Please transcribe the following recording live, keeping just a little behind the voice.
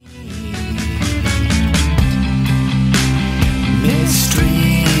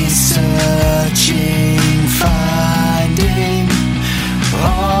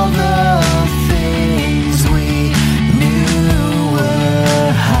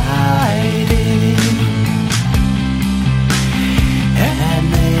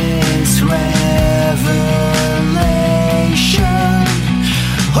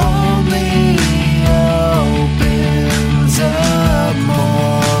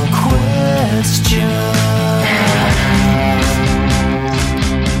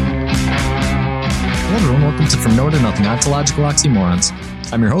episode of Nothing Ontological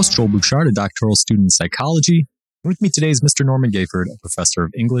Oxymorons. I'm your host, Joel Bouchard, a doctoral student in psychology. With me today is Mr. Norman Gayford, a professor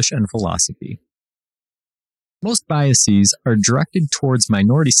of English and philosophy. Most biases are directed towards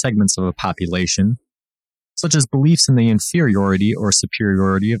minority segments of a population, such as beliefs in the inferiority or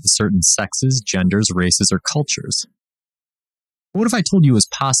superiority of certain sexes, genders, races, or cultures. But what if I told you it was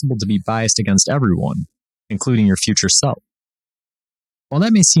possible to be biased against everyone, including your future self? While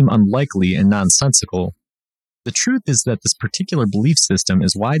that may seem unlikely and nonsensical, the truth is that this particular belief system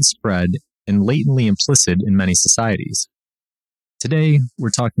is widespread and latently implicit in many societies. Today, we're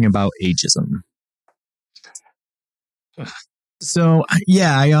talking about ageism. So,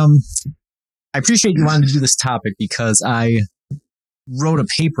 I appreciate you wanting to do this topic because I wrote a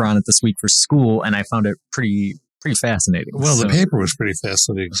paper on it this week for school, and I found it pretty fascinating. Well, the paper was pretty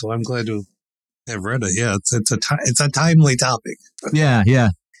fascinating, so I'm glad to have read it. Yeah, it's a timely topic. Yeah.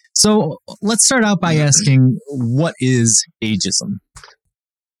 So let's start out by asking, what is ageism?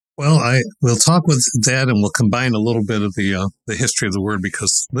 Well, we'll talk with that, and we'll combine a little bit of the history of the word,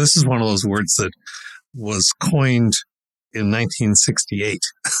 because this is one of those words that was coined in 1968.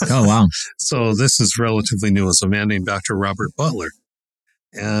 Oh, wow. So this is relatively new. It's a man named Dr. Robert Butler,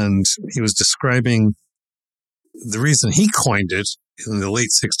 and he was describing the reason he coined it in the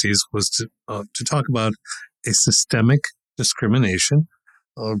late 60s was to talk about a systemic discrimination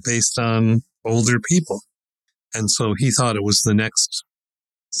based on older people. And so he thought it was the next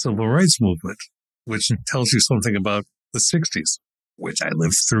civil rights movement, which tells you something about the 60s, which I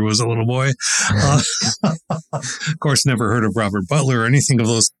lived through as a little boy. Of course, never heard of Robert Butler or anything of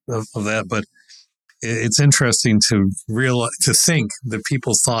that, but it's interesting to think that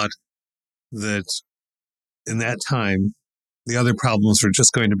people thought that in that time, the other problems were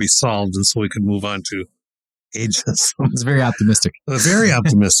just going to be solved, and so we could move on to ageism. It's very optimistic. Very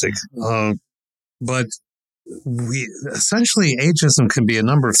optimistic. But essentially, ageism can be a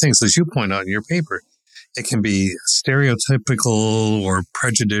number of things, as you point out in your paper. It can be stereotypical or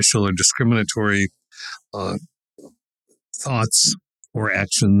prejudicial or discriminatory thoughts or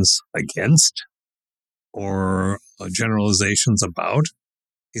actions against, or generalizations about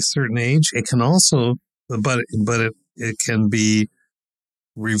a certain age. It can also, but it can be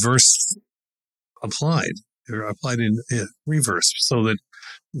reverse applied, or applied in reverse, so that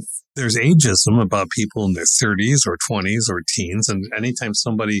there's ageism about people in their 30s or 20s or teens. And anytime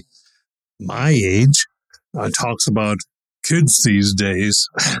somebody my age talks about kids these days,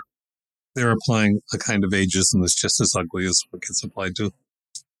 they're applying a kind of ageism that's just as ugly as what gets applied to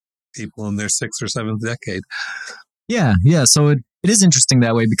people in their 6th or 7th decade. Yeah. So it is interesting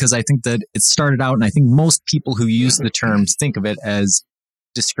that way, because I think that it started out, and I think most people who use the terms think of it as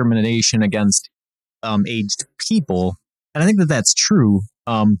discrimination against aged people. And I think that that's true.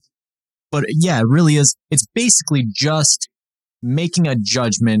 But yeah, it really is. It's basically just making a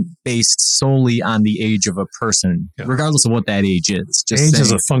judgment based solely on the age of a person, regardless of what that age is. Age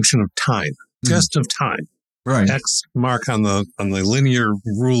is a function of time, just of time. Right. X mark on the linear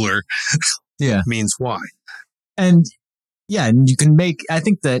ruler means Y. And you can I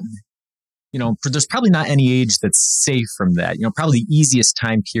think that, there's probably not any age that's safe from that. Probably the easiest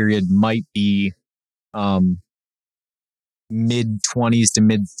time period might be mid-20s to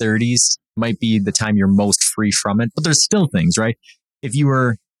mid-30s might be the time you're most free from it. But there's still things, right? If you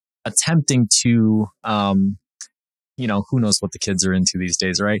were attempting to, who knows what the kids are into these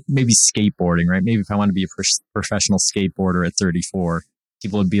days, right? Maybe skateboarding, right? Maybe if I want to be a professional skateboarder at 34,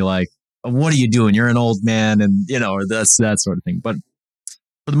 people would be like, what are you doing? You're an old man, and, or that sort of thing. But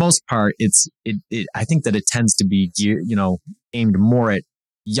for the most part, I think that it tends to be, aimed more at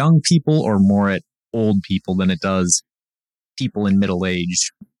young people or more at old people than it does people in middle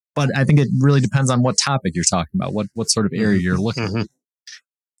age. But I think it really depends on what topic you're talking about, what sort of area you're looking at.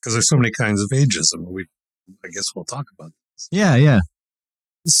 Because there's so many kinds of ageism. I guess we'll talk about this. Yeah.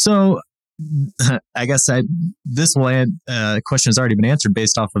 So I guess this question has already been answered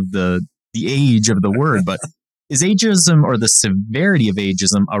based off of the age of the word, but is ageism, or the severity of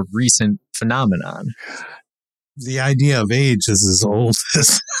ageism, a recent phenomenon? The idea of age is as old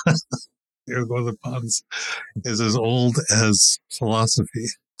as here go the puns, is as old as philosophy.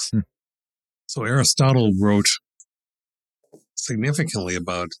 So Aristotle wrote significantly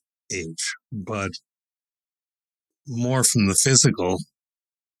about age, but more from the physical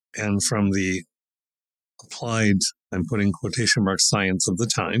and from the applied, I'm putting quotation mark, science of the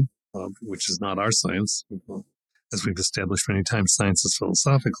time, which is not our science. As we've established many times, science is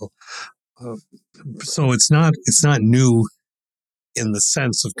philosophical. So it's not new in the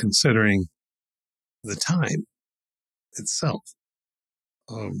sense of considering the time itself.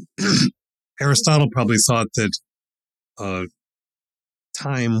 Aristotle probably thought that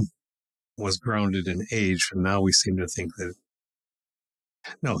time was grounded in age, and now we seem to think that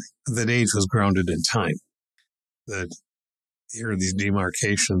age was grounded in time. That here are these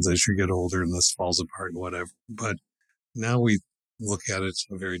demarcations as you get older, and this falls apart and whatever. But now we look at it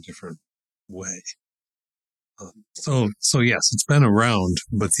a very different way. So yes, it's been around,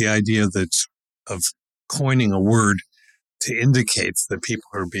 but the idea of coining a word to indicate that people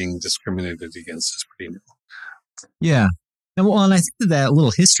are being discriminated against is pretty new. Yeah. And I think that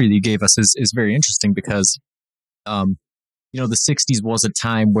little history that you gave us is very interesting because, the 60s was a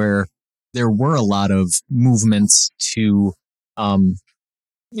time where there were a lot of movements to,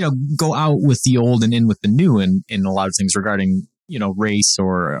 go out with the old and in with the new in a lot of things regarding, race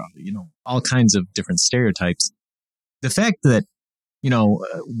or, all kinds of different stereotypes. The fact that,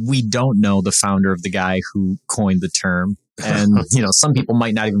 we don't know the founder of the guy who coined the term, and, some people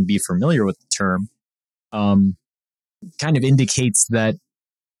might not even be familiar with the term, kind of indicates that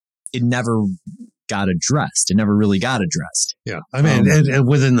it never got addressed. It never really got addressed. Yeah. I mean, and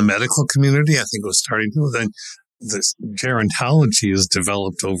within the medical community, I think it was starting to, then this gerontology has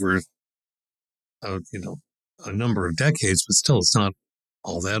developed over, a number of decades, but still it's not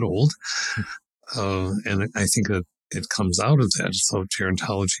all that old. And I think that it comes out of that. So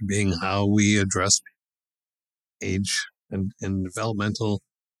gerontology being how we address age and developmental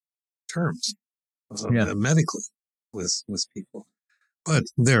terms, medically with people. But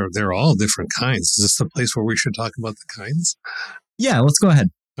they're all different kinds. Is this the place where we should talk about the kinds? Yeah, let's go ahead.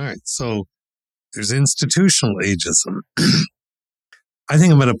 All right. So there's institutional ageism. I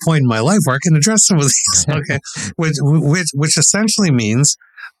think I'm at a point in my life where I can address some of these. Okay, which essentially means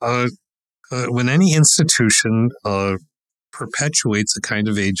when any institution perpetuates a kind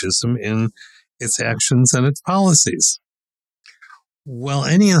of ageism in its actions and its policies. Well,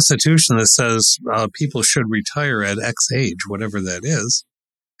 any institution that says people should retire at X age, whatever that is,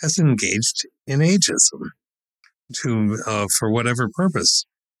 has engaged in ageism for whatever purpose.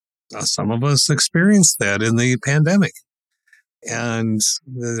 Some of us experienced that in the pandemic. And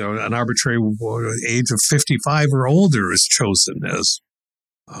an arbitrary age of 55 or older is chosen as,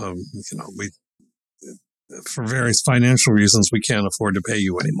 for various financial reasons, we can't afford to pay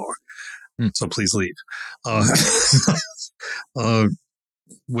you anymore. So please leave.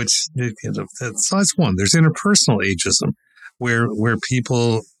 Which, that's one. There's interpersonal ageism, where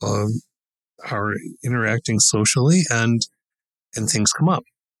people are interacting socially and things come up.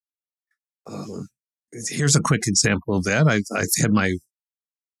 Here's a quick example of that. I've had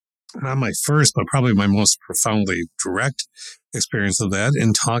not my first, but probably my most profoundly direct experience of that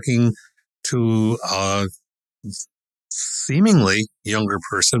in talking to a seemingly younger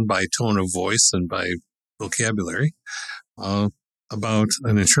person by tone of voice and by vocabulary about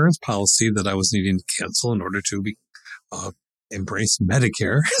an insurance policy that I was needing to cancel in order to embrace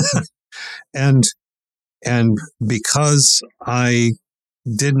Medicare. and because I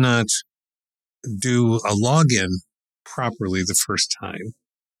did not do a login properly the first time,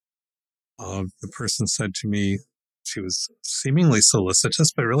 the person said to me, she was seemingly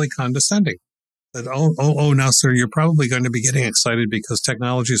solicitous, but really condescending. That, now, sir, you're probably going to be getting excited because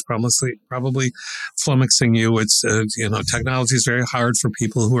technology is probably flummoxing you. It's, technology is very hard for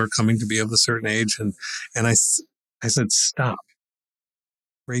people who are coming to be of a certain age. And I said, stop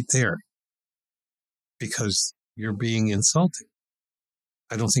right there, because you're being insulting.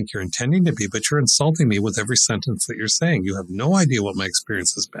 I don't think you're intending to be, but you're insulting me with every sentence that you're saying. You have no idea what my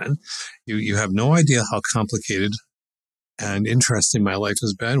experience has been. You have no idea how complicated and interesting my life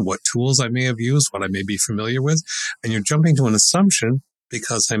has been, what tools I may have used, what I may be familiar with. And you're jumping to an assumption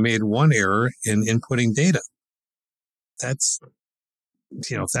because I made one error in inputting data. That's,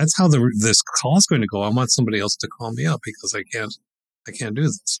 if that's how this call is going to go, I want somebody else to call me up because I can't do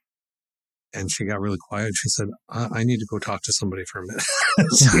this. And she got really quiet. She said, I need to go talk to somebody for a minute.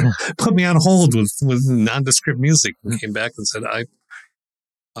 She put me on hold with nondescript music and came back and said,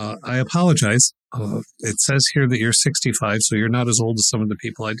 I apologize. It says here that you're 65, so you're not as old as some of the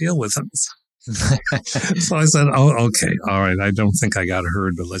people I deal with. So I said, oh, okay. All right. I don't think I got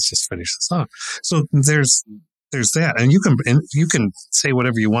heard, but let's just finish this off. So there's that. And you can say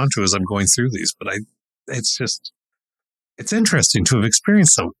whatever you want to as I'm going through these, but it's interesting to have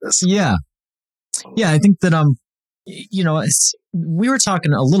experienced some of this. Yeah. Yeah. I think that, we were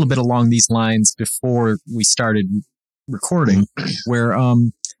talking a little bit along these lines before we started recording where,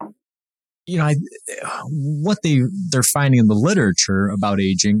 what they're finding in the literature about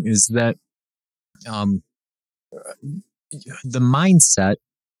aging is that the mindset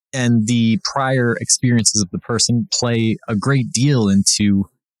and the prior experiences of the person play a great deal into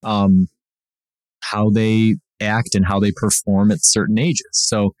how they act and how they perform at certain ages.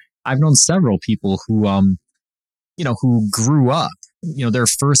 So I've known several people who, who grew up, their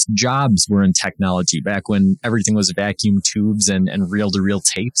first jobs were in technology back when everything was vacuum tubes and reel-to-reel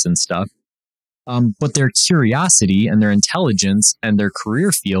tapes and stuff. But their curiosity and their intelligence and their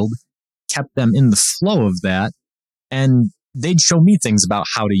career field kept them in the flow of that. And they'd show me things about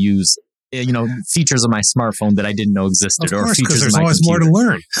how to use, features of my smartphone that I didn't know existed. Of course, or features because there's of my always computer. more to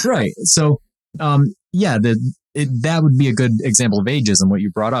learn. Right. So, that would be a good example of ageism. What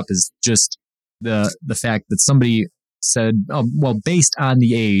you brought up is just the fact that somebody said, oh, well, based on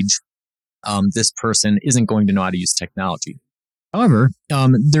the age, this person isn't going to know how to use technology. However,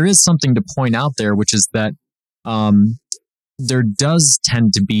 there is something to point out there, which is that there does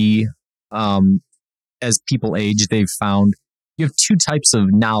tend to be, as people age, they've found you have two types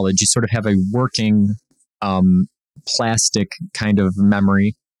of knowledge. You sort of have a working plastic kind of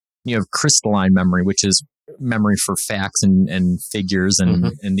memory. You have crystalline memory, which is memory for facts and figures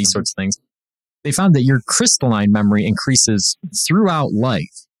and these sorts of things. They found that your crystalline memory increases throughout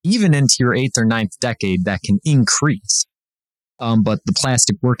life, even into your 8th or 9th decade, that can increase. But the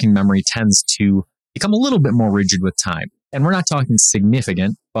plastic working memory tends to become a little bit more rigid with time. And we're not talking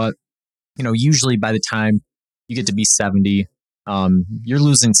significant, but usually by the time you get to be 70, you're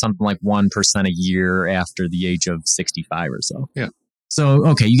losing something like 1% a year after the age of 65 or so. Yeah. So,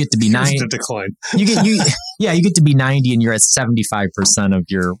 okay, you get to be 90. The decline. you get to be 90 and you're at 75% of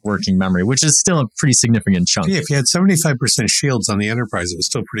your working memory, which is still a pretty significant chunk. Yeah, if you had 75% shields on the Enterprise, it was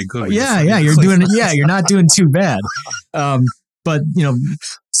still pretty good. You're not doing too bad. But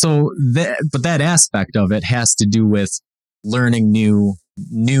that aspect of it has to do with learning new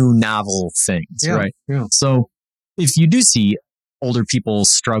novel things, right? Yeah. So if you do see older people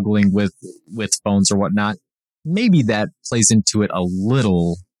struggling with phones or whatnot, maybe that plays into it a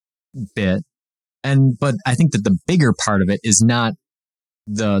little bit. But I think that the bigger part of it is not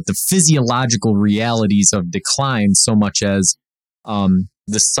the physiological realities of decline so much as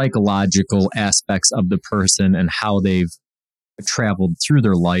the psychological aspects of the person and how they've traveled through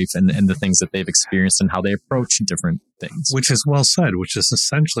their life and the things that they've experienced and how they approach different things. Which is well said, which is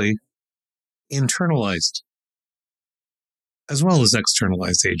essentially internalized as well as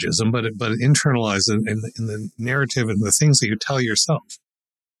externalized ageism, but internalized in the narrative and the things that you tell yourself.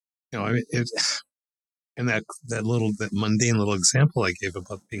 And that mundane little example I gave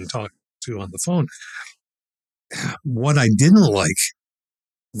about being talked to on the phone, what I didn't like,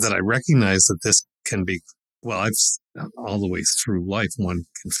 that I recognize that this can be, I've all the way through life, one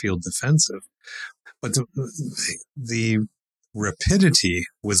can feel defensive, but the rapidity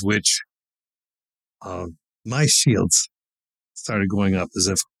with which my shields started going up, as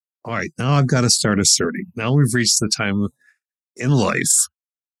if, all right, now I've got to start asserting. Now we've reached the time in life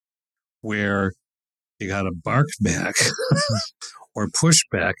where you got to bark back or push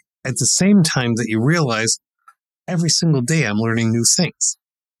back at the same time that you realize every single day I'm learning new things.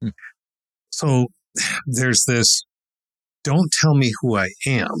 So there's this, don't tell me who I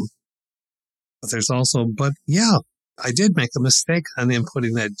am, but there's also, I did make a mistake on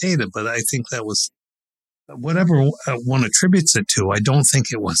inputting that data, but I think that was whatever one attributes it to. I don't think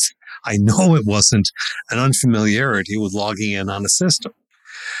it was. I know it wasn't an unfamiliarity with logging in on a system.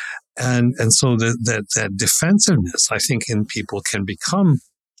 And so that defensiveness, I think, in people can become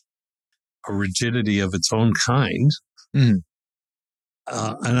a rigidity of its own kind. Mm-hmm.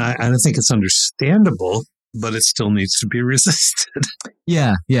 And I think it's understandable, but it still needs to be resisted.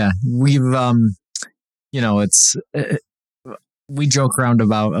 Yeah. We've, we joke around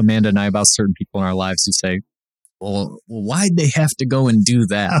about, Amanda and I, about certain people in our lives who say, well, why'd they have to go and do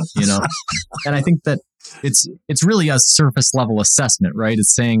that? And I think that it's really a surface level assessment, right?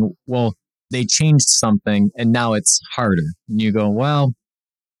 It's saying, well, they changed something and now it's harder. And you go, well,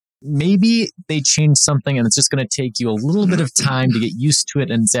 maybe they changed something and it's just going to take you a little bit of time to get used to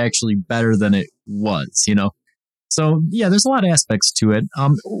it and it's actually better than it was, So, yeah, there's a lot of aspects to it.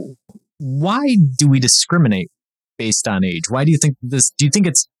 Why do we discriminate based on age? Why do you think this? Do you think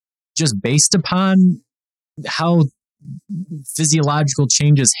it's just based upon how physiological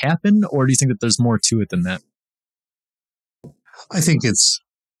changes happen, or do you think that there's more to it than that? I think it's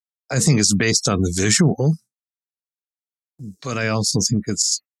based on the visual, but I also think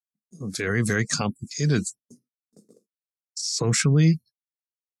it's very, very complicated socially,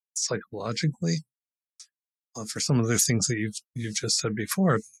 psychologically. For some of the things that you've just said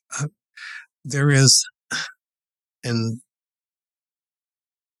before, there is, and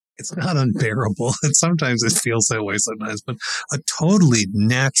it's not unbearable. And sometimes it feels that way sometimes, but a totally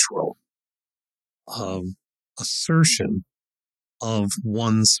natural assertion of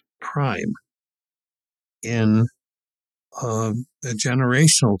one's prime. in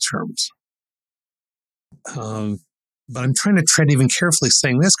generational terms. But I'm trying to tread even carefully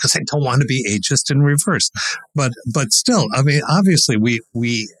saying this because I don't want to be ageist in reverse. But still, I mean, obviously, we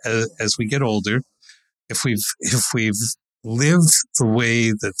as we get older, if we've lived the way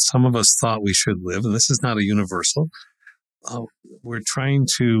that some of us thought we should live, and this is not a universal, we're trying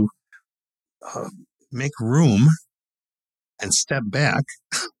to make room and step back,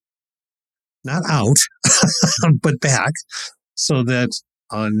 not out, but back, so that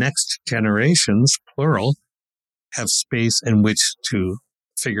next generations, plural, have space in which to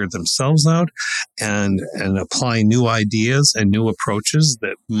figure themselves out and apply new ideas and new approaches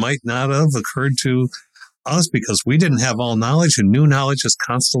that might not have occurred to us because we didn't have all knowledge, and new knowledge is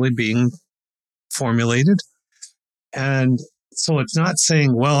constantly being formulated. And so it's not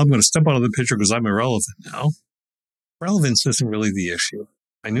saying, well, I'm going to step out of the picture because I'm irrelevant now. Relevance isn't really the issue.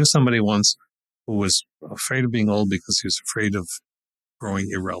 I knew somebody once who was afraid of being old because he was afraid of growing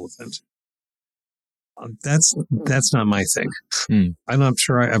irrelevant. That's not my thing. I'm not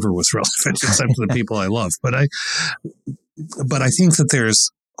sure I ever was relevant except to the people I love. But I think that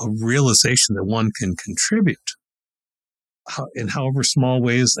there's a realization that one can contribute in however small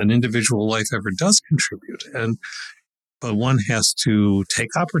ways an individual life ever does contribute. But one has to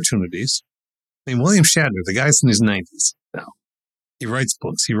take opportunities. I mean, William Shatner, the guy's in his 90s now. He writes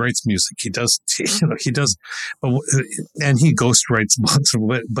books. He writes music. He does, and he ghost writes books.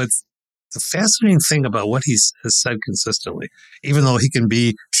 But the fascinating thing about what he has said consistently, even though he can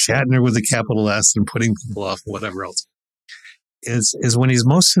be Shatner with a capital S and putting people off, whatever else, is when he's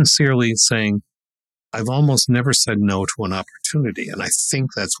most sincerely saying, I've almost never said no to an opportunity. And I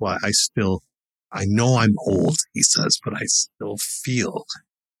think that's why I know I'm old, he says, but I still feel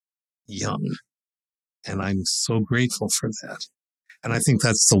young. And I'm so grateful for that. And I think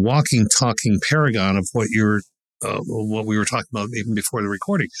that's the walking, talking paragon of what we were talking about even before the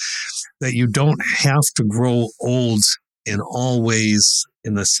recording, that you don't have to grow old in all ways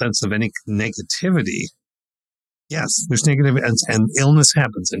in the sense of any negativity. Yes, there's negative and illness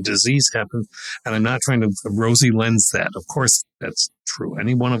happens and disease happens. And I'm not trying to rosy lens that. Of course, that's true.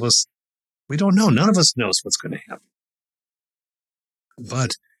 Any one of us, we don't know. None of us knows what's going to happen.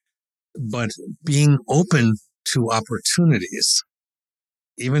 But being open to opportunities,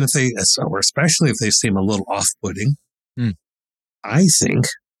 even if or especially if they seem a little off-putting, I think,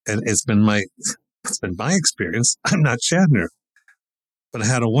 and it's been my experience, I'm not Shatner, but I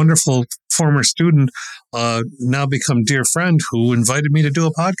had a wonderful former student, now become dear friend, who invited me to do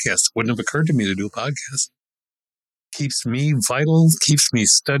a podcast. Wouldn't have occurred to me to do a podcast. Keeps me vital, keeps me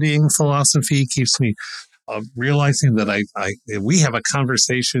studying philosophy, keeps me realizing that we have a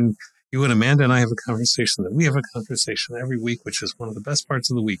conversation. You and Amanda and I have a conversation, that we have a conversation every week, which is one of the best parts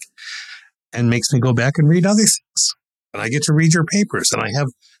of the week, and makes me go back and read other things. And I get to read your papers, and I have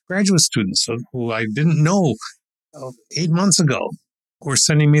graduate students who I didn't know 8 months ago who are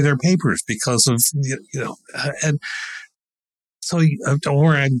sending me their papers because of, and so,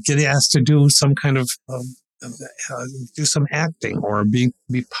 or I get asked to do some kind of, do some acting or be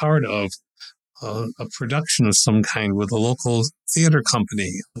part of a production of some kind with a local theater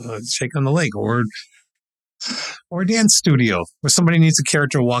company, Shake on the Lake, or a dance studio where somebody needs a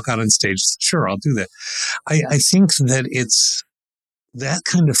character to walk out on stage. Sure, I'll do that. I think that it's that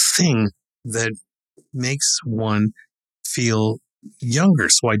kind of thing that makes one feel younger.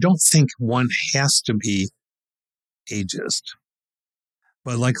 So I don't think one has to be ageist.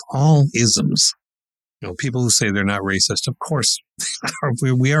 But like all isms, people who say they're not racist, of course,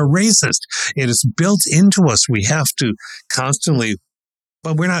 we are racist. It is built into us. We have to constantly,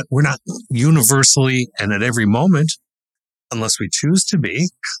 but we're not universally and at every moment, unless we choose to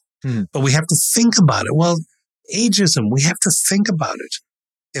be. But we have to think about it. Well, ageism, we have to think about it.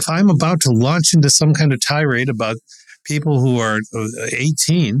 If I'm about to launch into some kind of tirade about people who are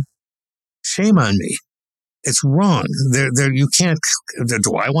 18, shame on me. It's wrong. You can't.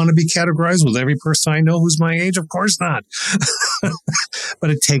 Do I want to be categorized with every person I know who's my age? Of course not.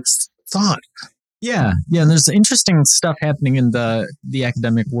 But it takes thought. Yeah. And there's interesting stuff happening in the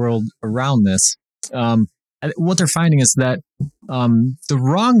academic world around this. What they're finding is that the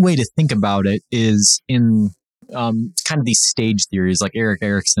wrong way to think about it is in kind of these stage theories, like Erik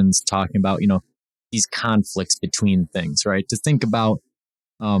Erikson's talking about, these conflicts between things, right? To think about,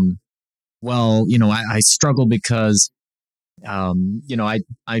 I struggle because, I'm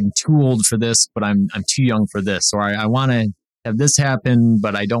too old for this, but I'm too young for this, or I want to have this happen,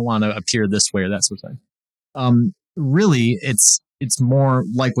 but I don't want to appear this way or that sort of thing. Really, it's more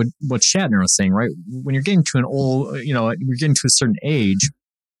like what Shatner was saying, right? When you're getting to you're getting to a certain age,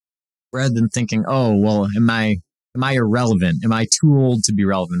 rather than thinking, oh, well, am I irrelevant? Am I too old to be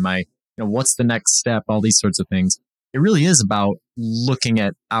relevant? What's the next step? All these sorts of things. It really is about looking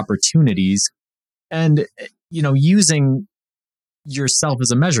at opportunities and, using yourself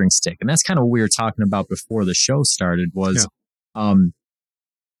as a measuring stick. And that's kind of what we were talking about before the show started was,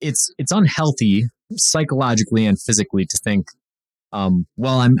 it's unhealthy psychologically and physically to think,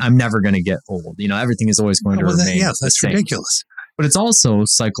 well, I'm never going to get old. Everything is always going to remain. Yes, that's ridiculous. But it's also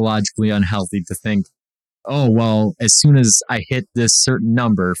psychologically unhealthy to think, oh, well, as soon as I hit this certain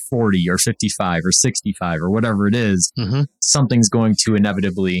number, 40 or 55 or 65 or whatever it is, something's going to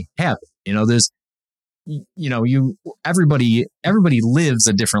inevitably happen. Everybody lives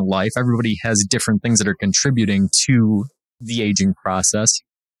a different life. Everybody has different things that are contributing to the aging process.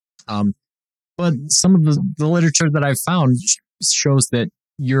 But some of the literature that I've found shows that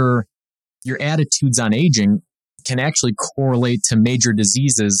your attitudes on aging can actually correlate to major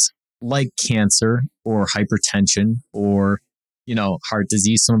diseases like cancer or hypertension or, heart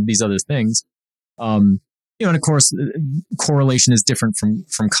disease, some of these other things. And of course, correlation is different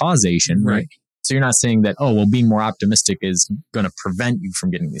from causation, right? So you're not saying that, oh, well, being more optimistic is going to prevent you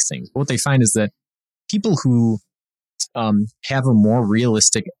from getting these things. But what they find is that people who have a more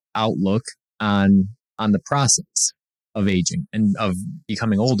realistic outlook on the process of aging and of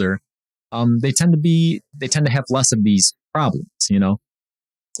becoming older, they tend to have less of these problems,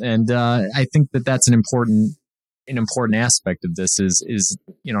 And I think that that's an important aspect of this is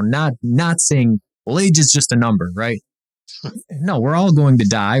not saying, well, age is just a number, right? No, we're all going to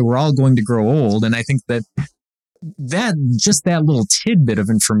die. We're all going to grow old. And I think that just that little tidbit of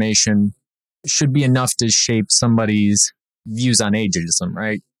information should be enough to shape somebody's views on ageism,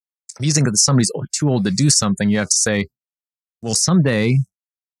 right? If you think that somebody's too old to do something, you have to say, well, someday,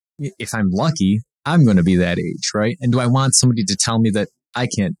 if I'm lucky, I'm going to be that age, right? And do I want somebody to tell me that I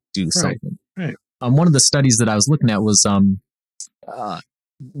can't do something? Right. One of the studies that I was looking at was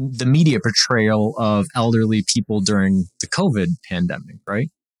the media portrayal of elderly people during the COVID pandemic, right?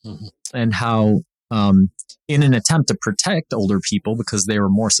 And how in an attempt to protect older people because they were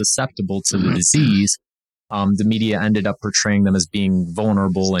more susceptible to the disease, the media ended up portraying them as being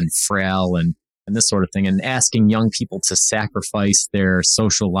vulnerable and frail and this sort of thing, and asking young people to sacrifice their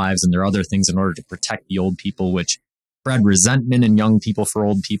social lives and their other things in order to protect the old people, which bred resentment in young people for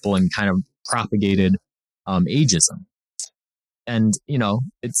old people and kind of propagated ageism. And,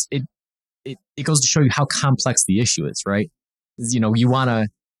 it goes to show you how complex the issue is, right? You want to,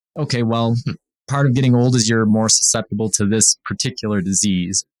 okay, well, part of getting old is you're more susceptible to this particular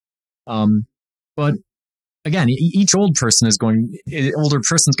disease. But again, each older person is going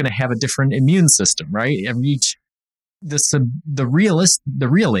to have a different immune system, right? The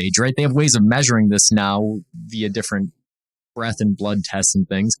real age, right? They have ways of measuring this now via different breath and blood tests and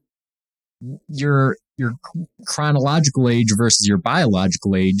things. Your chronological age versus your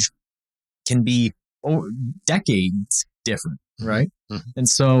biological age can be decades different, right? And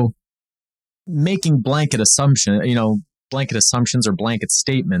so making blanket assumptions or blanket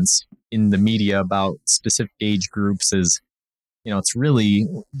statements in the media about specific age groups is, it's really,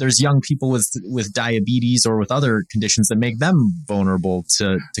 there's young people with diabetes or with other conditions that make them vulnerable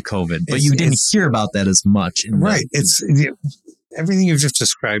to COVID, but you didn't hear about that as much. Right. It's everything you've just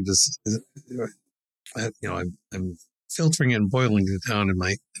described is I'm filtering it and boiling it down in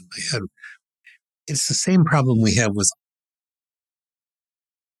my head. It's the same problem we have with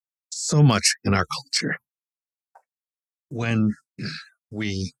so much in our culture. When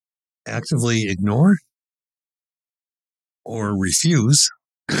we actively ignore or refuse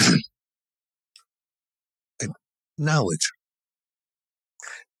knowledge,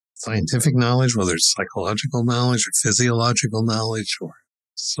 scientific knowledge, whether it's psychological knowledge or physiological knowledge or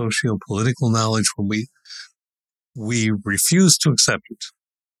socio-political knowledge, when we refuse to accept it.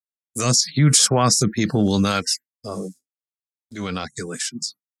 Thus, huge swaths of people will not do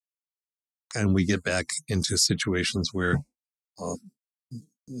inoculations. And we get back into situations where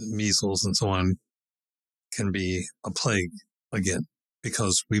measles and so on can be a plague again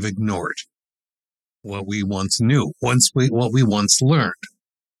because we've ignored what we once knew, what we once learned.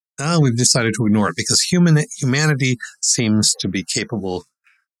 Now we've decided to ignore it because humanity seems to be capable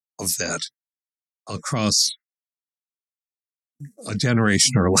of that across a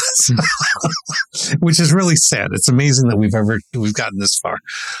generation or less, which is really sad. It's amazing that we've gotten this far.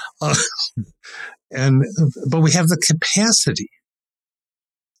 But we have the capacity.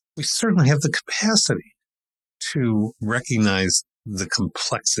 We certainly have the capacity to recognize the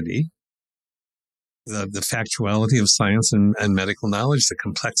complexity, the factuality of science and medical knowledge, the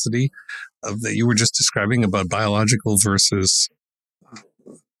complexity of that you were just describing about biological versus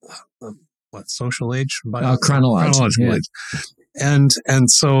social age? Chronological age. And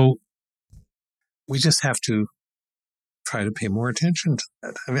so we just have to try to pay more attention to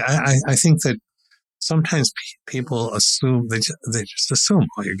that. I mean, I think that sometimes people assume, they just assume,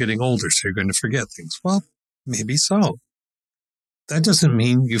 oh, you're getting older, so you're going to forget things. Well, maybe so. That doesn't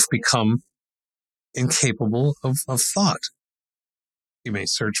mean you've become incapable of thought. You may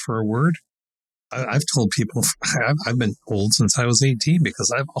search for a word. I've told people I've been old since I was 18 because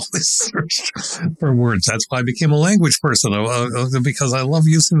I've always searched for words. That's why I became a language person, because I love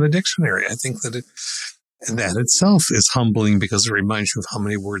using the dictionary. I think that that itself is humbling because it reminds you of how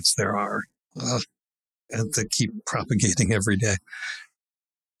many words there are and to keep propagating every day.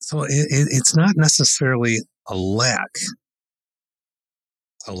 So it's not necessarily a lack.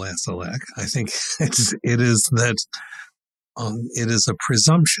 Alas, a lack. I think it is that it is a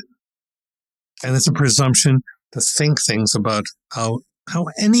presumption. And it's a presumption to think things about how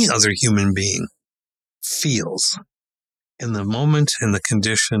any other human being feels in the moment, in the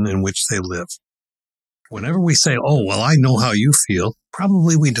condition in which they live. Whenever we say, oh, well, I know how you feel,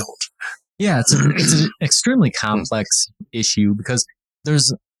 probably we don't. Yeah, it's an extremely complex issue because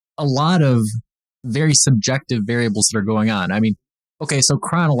there's a lot of very subjective variables that are going on. I mean, okay, so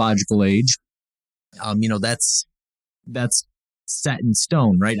chronological age, that's set in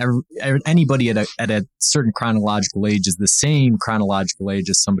stone, right? Anybody at a certain chronological age is the same chronological age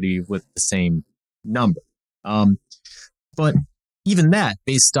as somebody with the same number. But even that,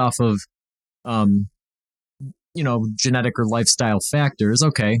 based off of, genetic or lifestyle factors,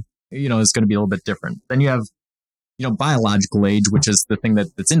 okay, is going to be a little bit different. Then you have, biological age, which is the thing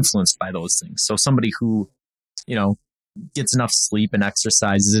that's influenced by those things. So somebody who, gets enough sleep and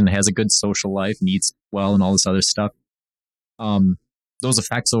exercises and has a good social life and eats well and all this other stuff, those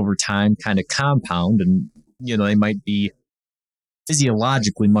effects over time kind of compound, and they might be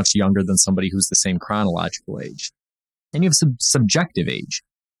physiologically much younger than somebody who's the same chronological age. And you have subjective age.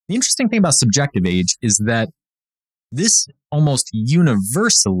 The interesting thing about subjective age is that this almost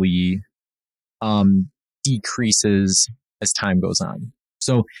universally decreases as time goes on.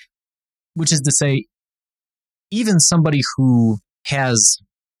 So, which is to say, even somebody who has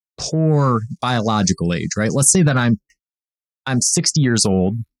poor biological age, right? Let's say that I'm 60 years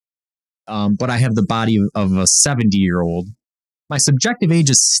old, but I have the body of a 70-year-old. My subjective age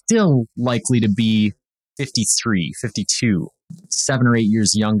is still likely to be 53, 52, 7 or 8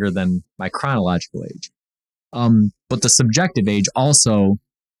 years younger than my chronological age. But the subjective age also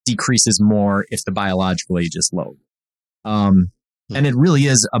decreases more if the biological age is low. And it really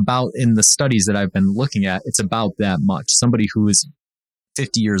is about, in the studies that I've been looking at, it's about that much. Somebody who is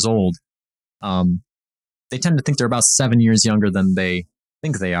 50 years old, they tend to think they're about 7 years younger than they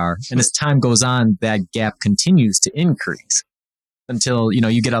think they are. And as time goes on, that gap continues to increase until,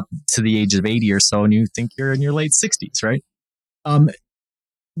 you get up to the age of 80 or so and you think you're in your late 60s, right?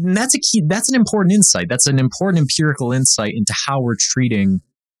 That's an important insight. That's an important empirical insight into how we're treating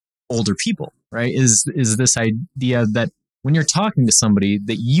older people, right? Is this idea that when you're talking to somebody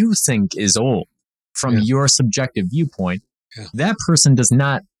that you think is old from your subjective viewpoint, that person does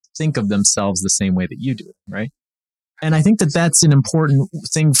not think of themselves the same way that you do, right? And I think that that's an important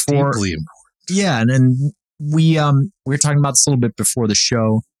thing for... Deeply important. Yeah, and we were talking about this a little bit before the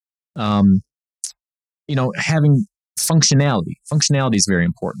show. Having functionality. Functionality is very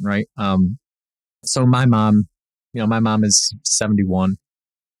important, right? So my mom is 71,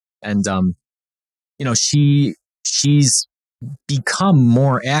 and she's become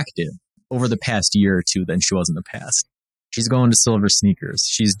more active over the past year or two than she was in the past. She's going to Silver Sneakers.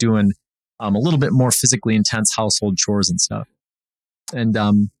 She's doing a little bit more physically intense household chores and stuff. And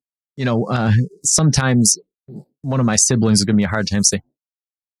sometimes one of my siblings is going to be a hard time saying,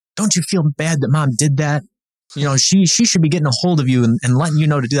 "Don't you feel bad that mom did that? She should be getting a hold of you and letting you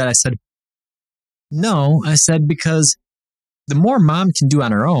know to do that." I said, no. I said, because the more mom can do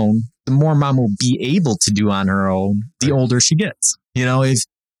on her own, the more mom will be able to do on her own the older she gets.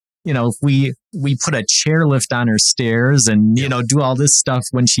 If we put a chairlift on her stairs and, do all this stuff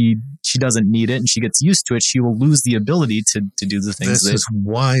when she doesn't need it and she gets used to it, she will lose the ability to do the things. This is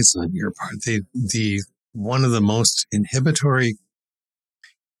wise on your part. The one of the most inhibitory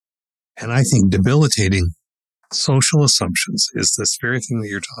and I think debilitating social assumptions is this very thing that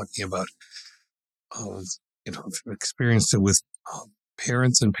you're talking about. I've experienced it with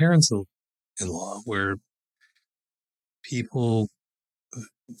parents and parents-in-law, where people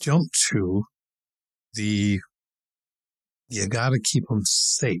jump to you got to keep them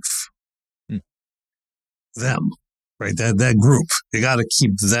safe. Them, right? That group, you got to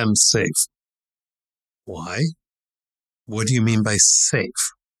keep them safe. Why? What do you mean by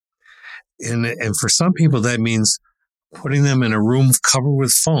safe? And for some people, that means putting them in a room covered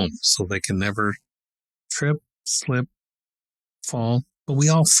with foam so they can never trip, slip, fall. But we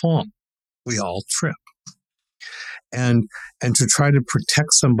all fall. We all trip. And to try to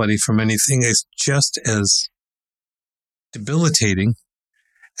protect somebody from anything is just as debilitating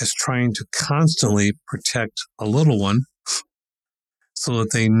as trying to constantly protect a little one so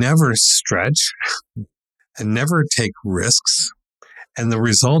that they never stretch and never take risks. And the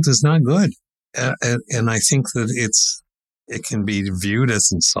result is not good. And I think that it can be viewed as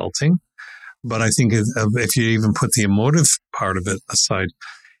insulting. But I think if you even put the emotive part of it aside,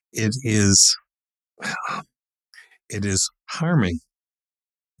 it is harming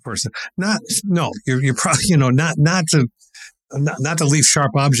a person. You're probably, not to leave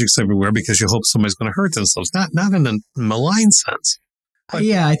sharp objects everywhere because you hope somebody's going to hurt themselves. Not in a malign sense. But,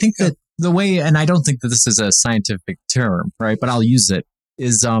 I think that the way, and I don't think that this is a scientific term, right? But I'll use it,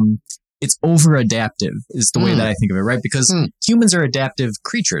 is it's over-adaptive is the way that I think of it, right? Because humans are adaptive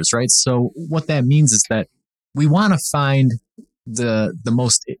creatures, right? So what that means is that we want to find the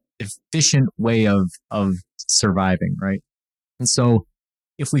most efficient way of surviving, right? And so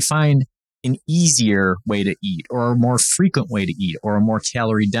if we find an easier way to eat or a more frequent way to eat or a more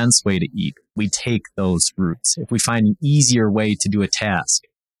calorie dense way to eat, we take those routes. If we find an easier way to do a task,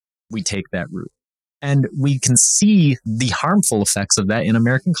 we take that route. And we can see the harmful effects of that in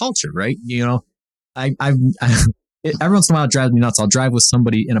American culture, right? Every once in a while it drives me nuts. I'll drive with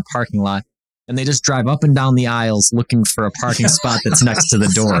somebody in a parking lot and they just drive up and down the aisles looking for a parking spot that's next to the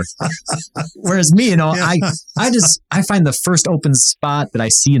door. Whereas me, I find the first open spot that I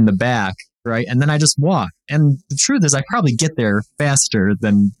see in the back, right? And then I just walk. And the truth is I probably get there faster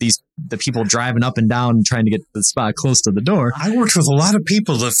than the people driving up and down trying to get the spot close to the door. I worked with a lot of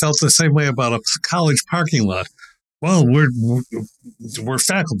people that felt the same way about a college parking lot. Well, we're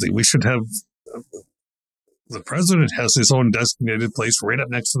faculty. We should have the president has his own designated place right up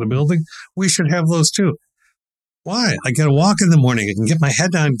next to the building. We should have those too. Why? I can walk in the morning. I can get my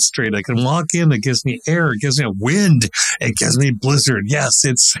head on straight. I can walk in. It gives me air. It gives me a wind. It gives me blizzard. Yes,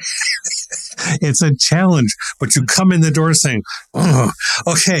 it's a challenge. But you come in the door saying, "Oh,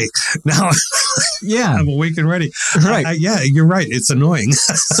 okay, now I'm awake and ready." Right? You're right. It's annoying.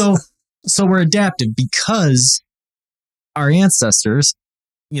 So we're adaptive because our ancestors,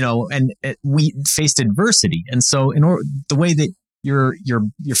 and we faced adversity, and so the way that your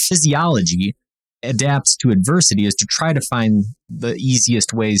physiology adapts to adversity is to try to find the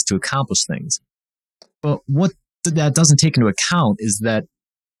easiest ways to accomplish things. But what that doesn't take into account is that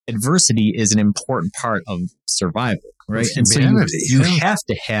adversity is an important part of survival, right? And so you have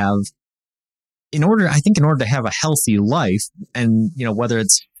to have, in order to have a healthy life, and whether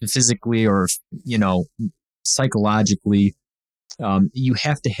it's physically or psychologically, you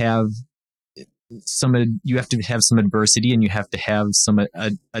have to have some adversity, and you have to have some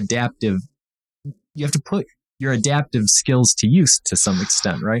adaptive. You have to put your adaptive skills to use to some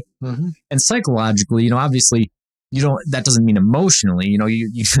extent, right? Mm-hmm. And psychologically, obviously, that doesn't mean emotionally. You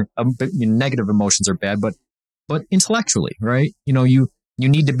negative emotions are bad, but intellectually, right? You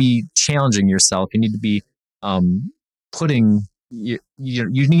need to be challenging yourself. You need to be you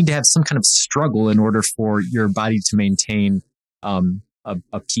need to have some kind of struggle in order for your body to maintain a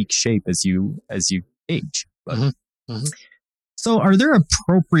peak shape as you age. But, mm-hmm. So are there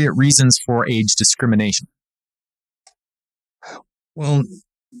appropriate reasons for age discrimination? Well,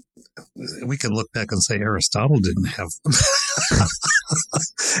 we can look back and say Aristotle didn't have them.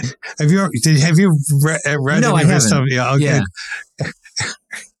 Have you read? No, I haven't. Stuff? Yeah, okay. Yeah.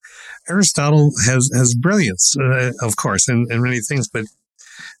 Aristotle has brilliance, of course, in many things, but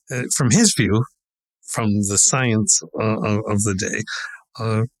from his view, from the science of the day,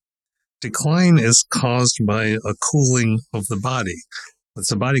 decline is caused by a cooling of the body. As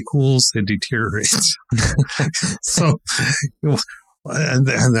the body cools, it deteriorates. So, and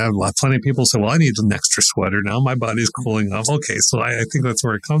plenty of people say, well, I need an extra sweater now. My body's cooling off. Okay, so I think that's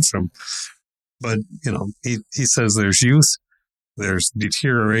where it comes from. But, he says there's youth, there's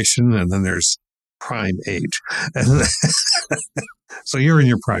deterioration, and then there's prime age. And so you're in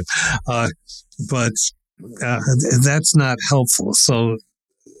your prime. But that's not helpful. So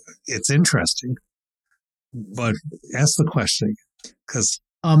it's interesting. But ask the question, because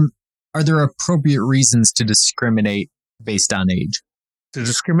are there appropriate reasons to discriminate based on age? To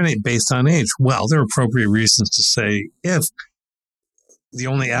discriminate based on age? Well, there are appropriate reasons to say if the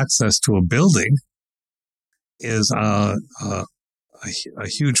only access to a building is a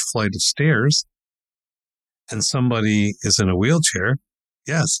huge flight of stairs and somebody is in a wheelchair,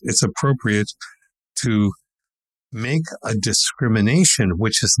 yes, it's appropriate to make a discrimination,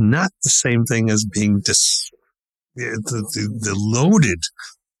 which is not the same thing as being the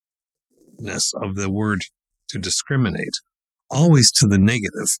loadedness of the word to discriminate, always to the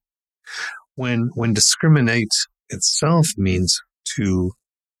negative. When discriminate itself means to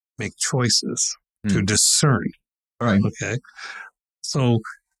make choices, to discern. Right. Okay. So,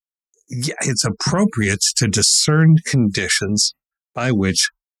 yeah, it's appropriate to discern conditions by which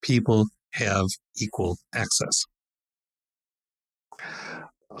people have equal access.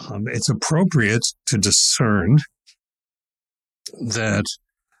 It's appropriate to discern that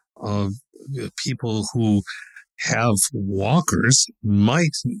people who have walkers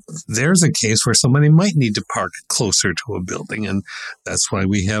there's a case where somebody might need to park closer to a building, and that's why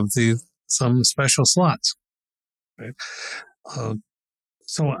we have some special slots, right?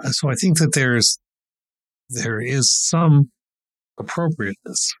 So I think that there is some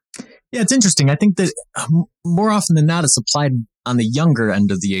appropriateness. Yeah, it's interesting. I think that more often than not, it's applied on the younger end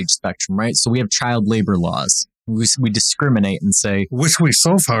of the age spectrum, right? So we have child labor laws. We discriminate and say, which we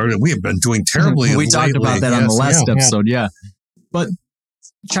have been doing terribly. We talked about that on the last episode, yeah. But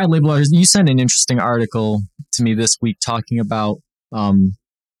child labor laws. You sent an interesting article to me this week talking about, how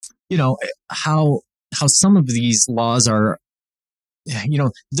some of these laws are,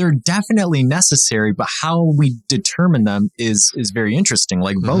 they're definitely necessary, but how we determine them is very interesting,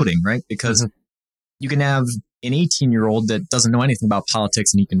 like voting, right? Because you can have an 18-year-old that doesn't know anything about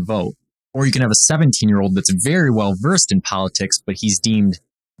politics and he can vote. Or you can have a 17-year-old that's very well versed in politics, but he's deemed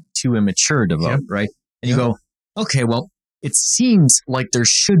too immature to vote, right? And you go, okay, well, it seems like there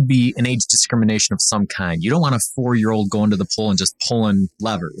should be an age discrimination of some kind. You don't want a 4-year-old going to the poll and just pulling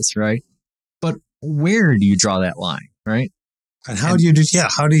levers, right? But where do you draw that line, right? And how do you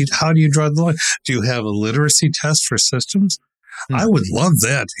draw the line? Do you have a literacy test for systems? I would love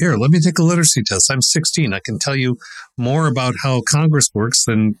that. Here, let me take a literacy test. I'm 16. I can tell you more about how Congress works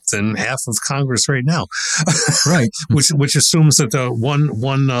than half of Congress right now. Right. Which assumes that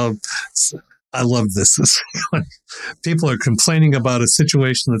I love this. People are complaining about a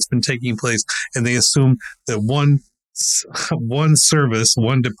situation that's been taking place, and they assume that one service,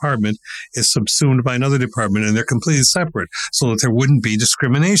 one department is subsumed by another department, and they're completely separate, so that there wouldn't be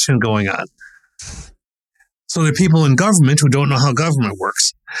discrimination going on. So there are people in government who don't know how government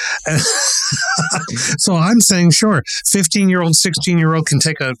works. So I'm saying, sure, 15-year-old, 16-year-old can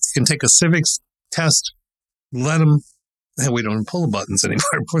take a civics test. Let them. We don't pull the buttons anymore.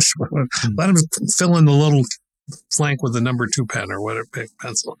 Let them fill in the little blank with the number 2 pen or whatever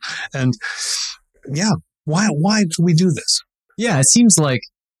pencil. And yeah, why do we do this? Yeah, it seems like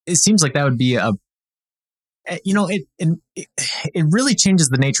that would be it really changes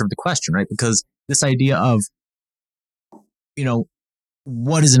the nature of the question, right? Because this idea of,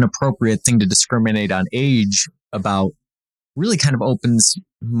 what is an appropriate thing to discriminate on age about really kind of opens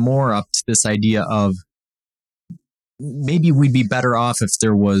more up to this idea of maybe we'd be better off if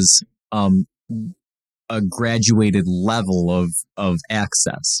there was a graduated level of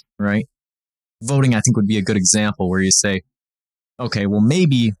access, right? Voting, I think, would be a good example where you say, okay, well,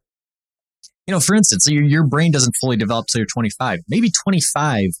 maybe, for instance, your brain doesn't fully develop till you're 25. Maybe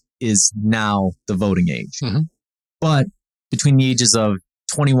 25 is now the voting age. But between the ages of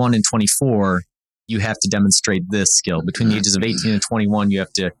 21 and 24, you have to demonstrate this skill. Between the ages of 18 and 21,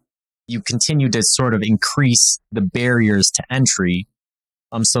 you continue to sort of increase the barriers to entry,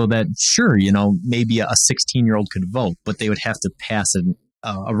 so that, sure, maybe a 16-year-old could vote, but they would have to pass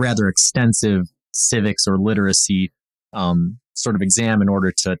a rather extensive civics or literacy sort of exam in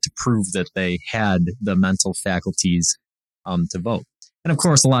order to prove that they had the mental faculties to vote. And of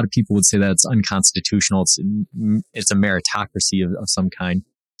course, a lot of people would say that it's unconstitutional. It's a meritocracy of some kind.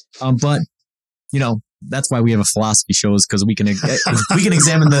 But that's why we have a philosophy show, is because we can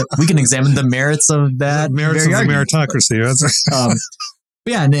examine the merits of that. The merits of the meritocracy.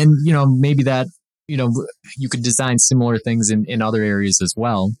 Yeah, and maybe that you could design similar things in other areas as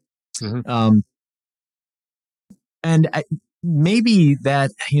well. And maybe that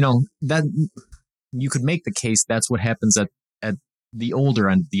that you could make the case that's what happens at the older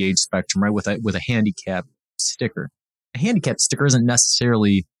end of the age spectrum, right? With a handicap sticker. A handicap sticker doesn't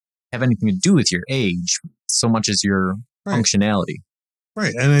necessarily have anything to do with your age so much as your functionality.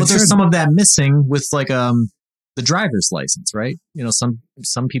 Right. But there's some of that missing with the driver's license, right?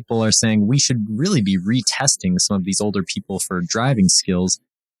 Some people are saying we should really be retesting some of these older people for driving skills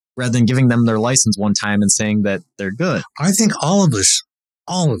rather than giving them their license one time and saying that they're good. I think all of us,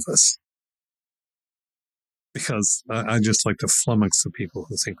 because I just like to flummox the people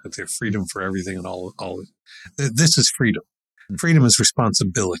who think that they're freedom for everything and all. This is freedom. Freedom is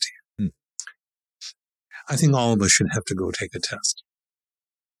responsibility. I think all of us should have to go take a test.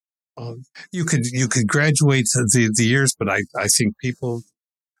 You could graduate the years, but I think people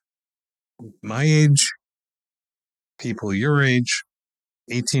my age, people your age,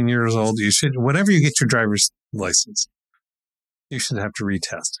 18 years old, you should, whenever you get your driver's license, you should have to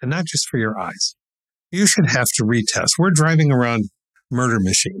retest. And not just for your eyes. You should have to retest. We're driving around murder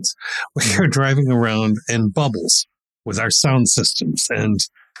machines. We're driving around in bubbles with our sound systems and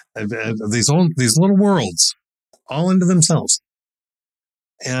these little worlds all into themselves.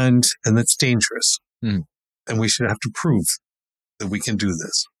 And that's dangerous. Mm. And we should have to prove that we can do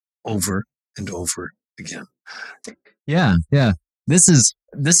this over and over again. Yeah. This is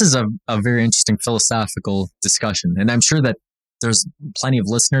a very interesting philosophical discussion. And I'm sure that there's plenty of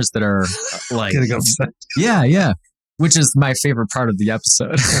listeners that are like, getting upset. Yeah. Which is my favorite part of the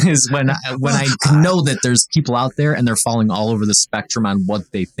episode is when I know that there's people out there and they're falling all over the spectrum on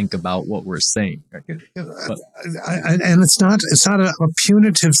what they think about what we're saying. And it's not a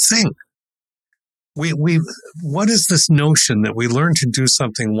punitive thing. What is this notion that we learn to do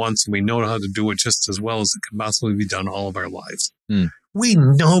something once and we know how to do it just as well as it can possibly be done all of our lives? Mm. We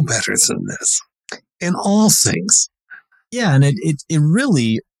know better than this in all things. Yeah, and it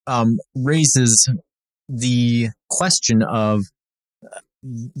really raises the question of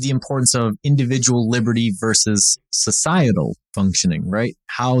the importance of individual liberty versus societal functioning, right?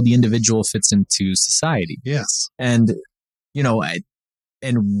 How the individual fits into society. Yes. And,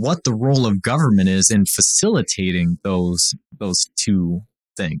 and what the role of government is in facilitating those two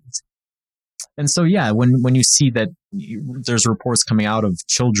things. And so, yeah, when you see that there's reports coming out of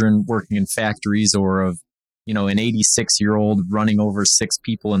children working in factories or of, an 86-year-old running over 6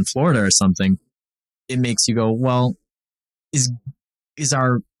 people in Florida or something, it makes you go, well, is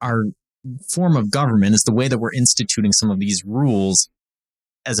our form of government, is the way that we're instituting some of these rules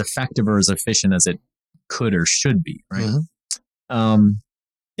as effective or as efficient as it could or should be, right? Mm-hmm.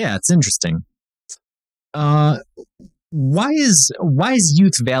 Yeah, it's interesting. Why is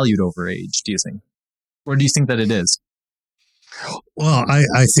youth valued over age, do you think? Or do you think that it is? Well,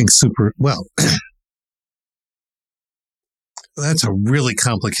 I think that's a really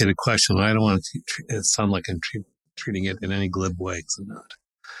complicated question. I don't want to sound like I'm treating it in any glib way, because I'm not.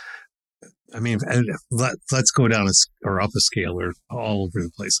 I mean, let's go down or up a scale or all over the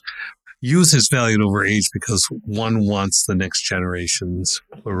place. Youth is valued over age because one wants the next generations,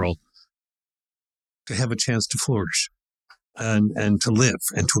 plural, to have a chance to flourish and to live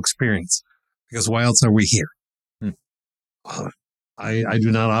and to experience. Because why else are we here? I do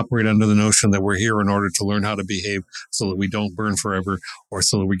not operate under the notion that we're here in order to learn how to behave so that we don't burn forever or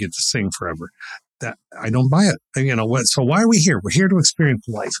so that we get to sing forever. That I don't buy it. So why are we here? We're here to experience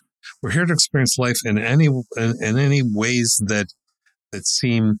life. We're here to experience life in any ways that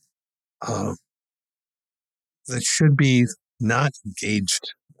seem that should be not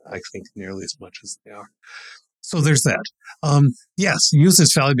gauged, I think, nearly as much as they are. So there's that. Yes, youth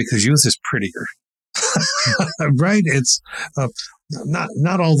is valued because youth is prettier. Right? It's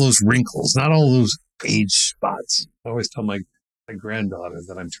not all those wrinkles, not all those age spots. I always tell my granddaughter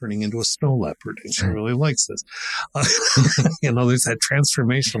that I'm turning into a snow leopard, and she really likes this. There's that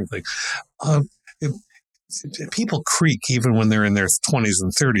transformational thing. People creak even when they're in their 20s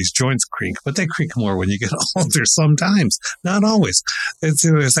and 30s. Joints creak, but they creak more when you get older sometimes. Not always. It's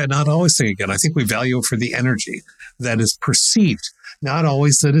that not always thing again. I think we value it for the energy that is perceived, not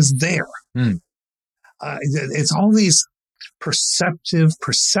always that is there. Mm. It's all these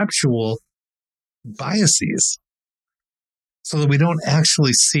perceptual biases so that we don't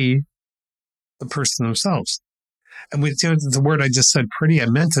actually see the person themselves. And the word I just said, pretty, I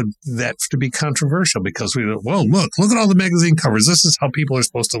meant that to be controversial because look at all the magazine covers. This is how people are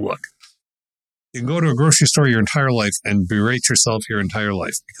supposed to look. You can go to a grocery store your entire life and berate yourself your entire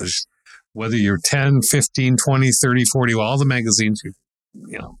life because whether you're 10, 15, 20, 30, 40, all the magazines,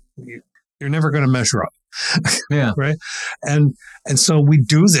 you're never going to measure up. Yeah. Right. And so we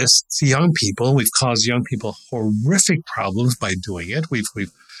do this to young people. We've caused young people horrific problems by doing it. We've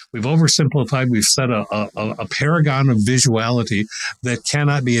oversimplified. We've set a paragon of visuality that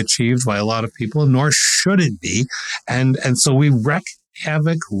cannot be achieved by a lot of people, nor should it be. And so we wreak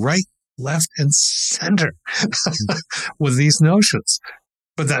havoc right, left, and center with these notions.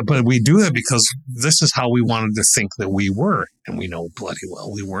 But we do that because this is how we wanted to think that we were, and we know bloody well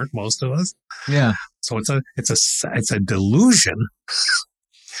we weren't, most of us. Yeah. So it's a delusion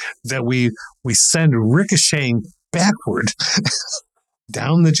that we send ricocheting backward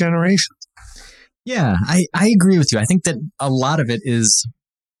down the generations. Yeah, I agree with you. I think that a lot of it is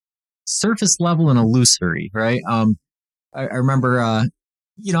surface level and illusory, right? I remember, I'm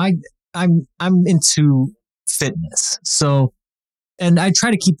into fitness. So, and I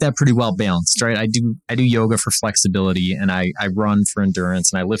try to keep that pretty well balanced, right? I do yoga for flexibility, and I run for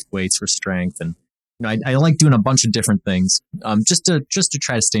endurance, and I lift weights for strength, and I like doing a bunch of different things, just to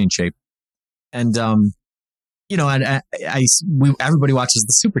try to stay in shape. And everybody watches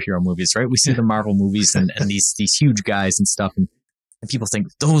the superhero movies, right? We see the Marvel movies and these huge guys and stuff, and people think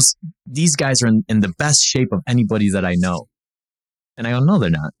these guys are in the best shape of anybody that I know. And I go, no, they're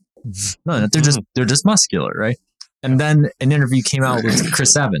not. No, they're just muscular, right? And then an interview came out with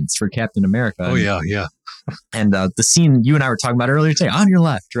Chris Evans for Captain America. Oh, yeah. And the scene you and I were talking about earlier today, on your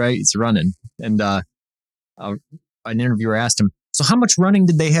left, right? He's running. And an interviewer asked him, so how much running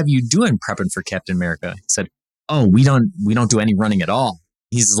did they have you doing prepping for Captain America? He said, oh, we don't do any running at all.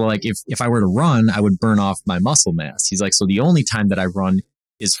 He's like, if I were to run, I would burn off my muscle mass. He's like, so the only time that I run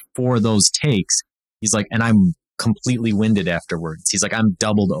is for those takes. He's like, and I'm completely winded afterwards. He's like, I'm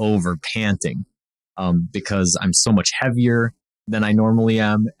doubled over panting because I'm so much heavier than I normally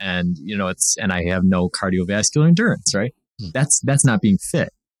am. And, and I have no cardiovascular endurance, right? That's not being fit.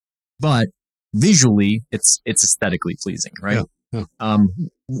 But visually, it's aesthetically pleasing, right? Yeah.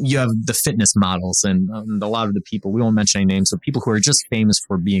 You have the fitness models and a lot of the people, we won't mention any names, but people who are just famous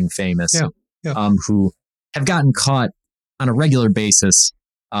for being famous, who have gotten caught on a regular basis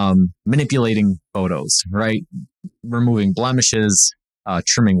manipulating photos, right? Removing blemishes,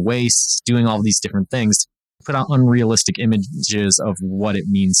 trimming waists, doing all these different things, put out unrealistic images of what it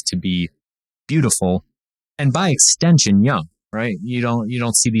means to be beautiful, and by extension, young, right? You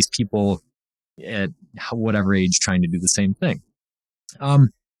don't see these people at whatever age trying to do the same thing. I've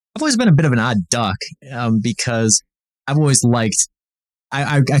always been a bit of an odd duck because I've always liked,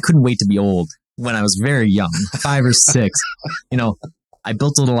 I couldn't wait to be old when I was very young, 5 or 6. I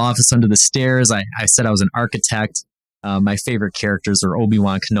built a little office under the stairs. I said I was an architect. My favorite characters are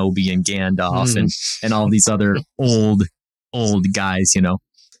Obi-Wan Kenobi and Gandalf and all these other old guys,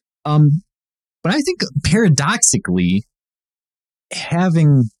 But I think paradoxically,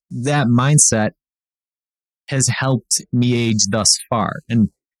 having that mindset has helped me age thus far. And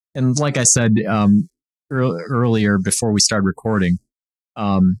like I said earlier before we started recording,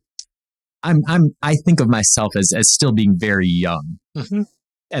 I think of myself as still being very young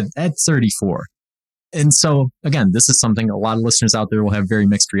at 34. And so again, this is something a lot of listeners out there will have very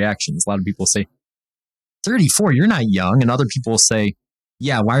mixed reactions. A lot of people say, 34, you're not young. And other people will say,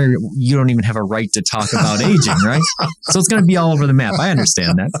 yeah, you don't even have a right to talk about aging, right? So it's going to be all over the map. I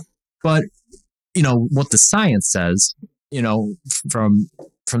understand that. But, what the science says, from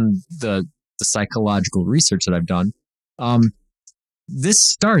the psychological research that I've done, this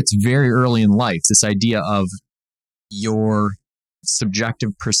starts very early in life, this idea of your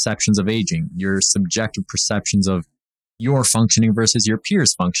subjective perceptions of aging, your subjective perceptions of your functioning versus your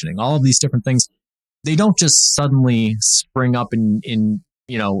peers functioning, all of these different things. They don't just suddenly spring up in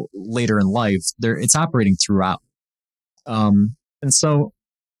later in life. It's operating throughout. And so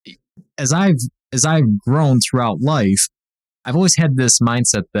as I've grown throughout life, I've always had this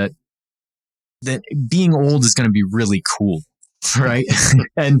mindset that being old is going to be really cool, right?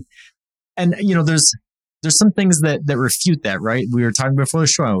 and there's some things that refute that, right? We were talking before the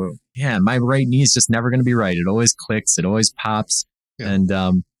show. Yeah, my right knee is just never going to be right. It always clicks. It always pops. Yeah. And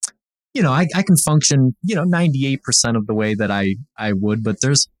I can function 98% of the way that I would, but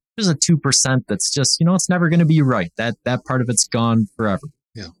there's a 2% that's just it's never going to be right. That part of it's gone forever.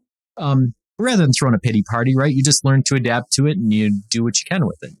 Yeah. Rather than throwing a pity party, right? You just learn to adapt to it and you do what you can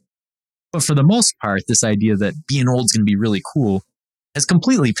with it. But for the most part, this idea that being old is going to be really cool has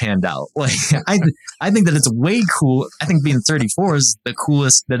completely panned out. Like I think that it's way cool. I think being 34 is the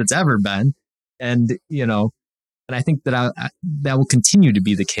coolest that it's ever been, and and I think that that will continue to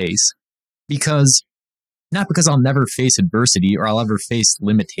be the case because I'll never face adversity or I'll ever face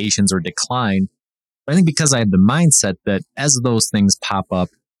limitations or decline, but I think because I have the mindset that as those things pop up,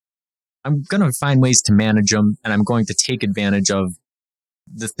 I'm going to find ways to manage them, and I'm going to take advantage of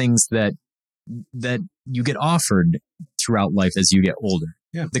the things that you get offered throughout life as you get older.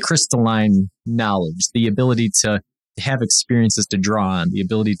 Yeah. The crystalline knowledge, the ability to have experiences to draw on, the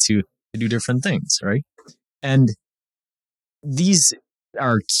ability to do different things, right? And these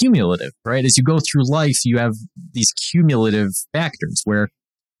are cumulative, right? As you go through life, you have these cumulative factors where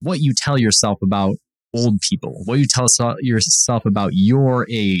what you tell yourself about old people, what you tell yourself about your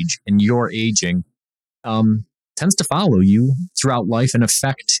age and your aging, tends to follow you throughout life and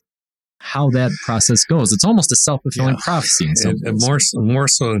affect how that process goes. It's almost a self-fulfilling prophecy in some ways. And more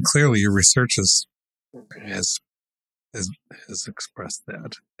so, and clearly your research has expressed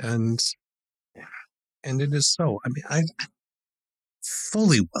that, and it is so. I mean, I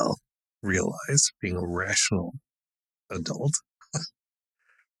fully well realize, being a rational adult,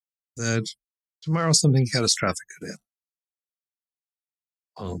 that tomorrow something catastrophic could happen.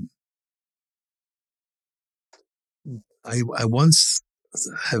 I once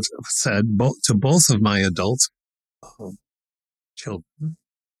have said to both of my adult children,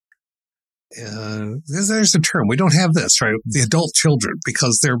 there's a term, we don't have this, right? The adult children,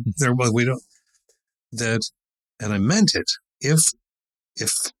 because they're well, we don't, that, and I meant it. If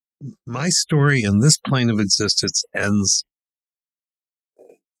my story in this plane of existence ends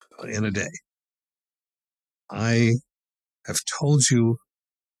in a day, I have told you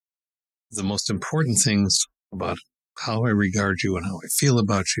the most important things about how I regard you and how I feel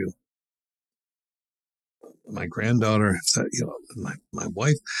about you. My granddaughter, my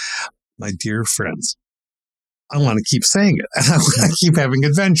wife, my dear friends. I want to keep saying it. And I want to keep having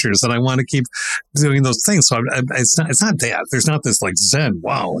adventures, and I want to keep doing those things. So it's not that. There's not this like Zen.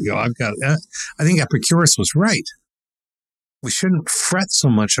 Wow, I've got. I think Epicurus was right. We shouldn't fret so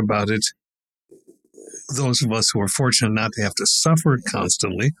much about it. Those of us who are fortunate not to have to suffer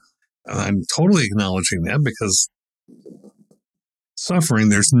constantly, I'm totally acknowledging that, because suffering,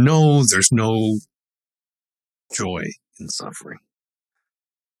 there's no joy in suffering.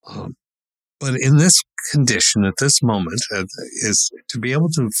 But in this condition, at this moment, is to be able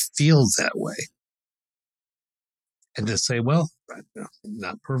to feel that way and to say, well, I'm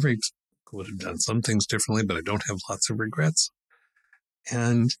not perfect, would have done some things differently, but I don't have lots of regrets.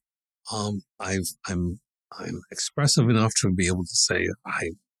 And I'm expressive enough to be able to say,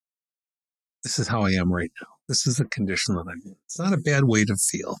 this is how I am right now. This is the condition that I'm in. It's not a bad way to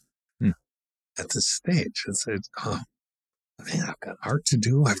feel at this stage. I've got art to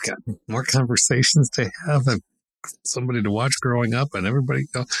do. I've got more conversations to have. I've got somebody to watch growing up, and everybody.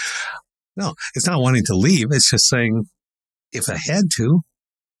 No, it's not wanting to leave. It's just saying, if I had to,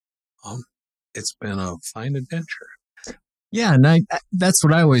 it's been a fine adventure. Yeah, and that's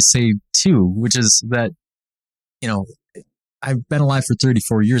what I always say too, which is that, I've been alive for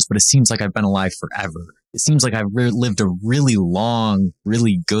 34 years, but it seems like I've been alive forever. It seems like I've lived a really long,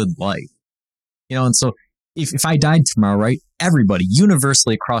 really good life. And so if I died tomorrow, right, everybody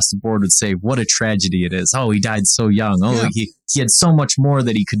universally across the board would say, what a tragedy it is. Oh, he died so young. Oh, yeah. he had so much more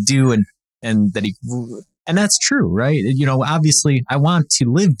that he could do, and that's true, right? Obviously I want to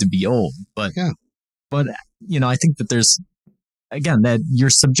live to be old, but I think that there's, again, that your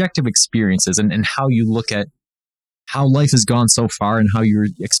subjective experiences and how you look at how life has gone so far and how you're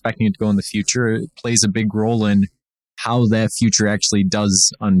expecting it to go in the future, it plays a big role in how that future actually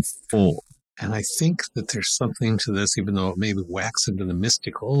does unfold. And I think that there's something to this, even though it may wax into the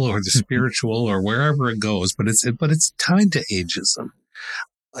mystical or the spiritual or wherever it goes, but it's tied to ageism,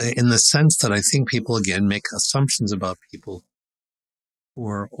 in the sense that I think people, again, make assumptions about people who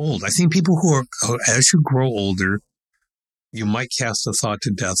are old. I think people who are, as you grow older, you might cast a thought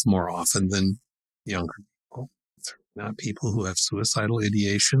to death more often than younger people. They're not people who have suicidal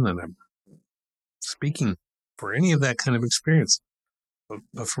ideation, and I'm speaking for any of that kind of experience.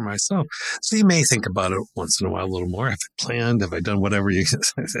 But for myself, so you may think about it once in a while a little more. Have I planned? Have I done whatever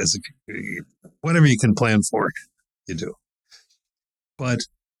whatever you can plan for, you do. But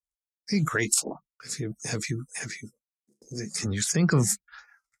be grateful. Can you think of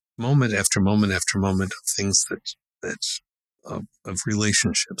moment after moment after moment of things of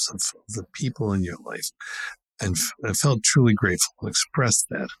relationships, of the people in your life, and I felt truly grateful and expressed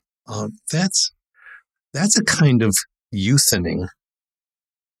that. That's a kind of youthening.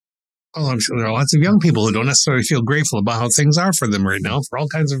 Oh, I'm sure there are lots of young people who don't necessarily feel grateful about how things are for them right now for all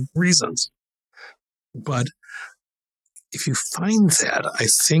kinds of reasons. But if you find that, I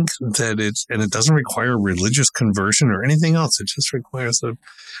think that it doesn't require religious conversion or anything else. It just requires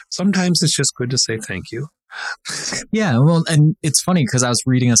sometimes it's just good to say thank you. Yeah, well, and it's funny because I was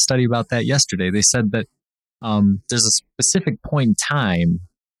reading a study about that yesterday. They said that there's a specific point in time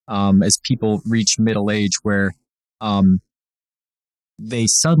as people reach middle age where they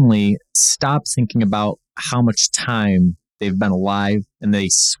suddenly stop thinking about how much time they've been alive, and they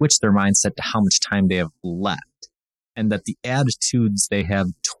switch their mindset to how much time they have left. And that the attitudes they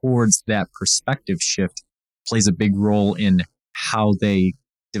have towards that perspective shift plays a big role in how they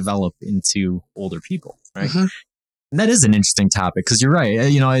develop into older people, right? Mm-hmm. And that is an interesting topic, because you're right.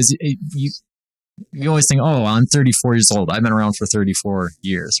 As you always think, oh, I'm 34 years old. I've been around for 34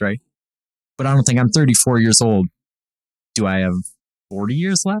 years, right? But I don't think I'm 34 years old. Do I have 40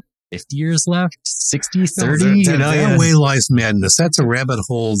 years left? 50 years left? 60, 30? That way lies madness. That's a rabbit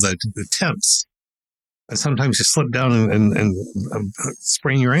hole that tempts. And sometimes you slip down and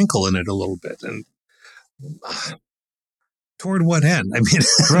sprain your ankle in it a little bit. And toward what end? I mean,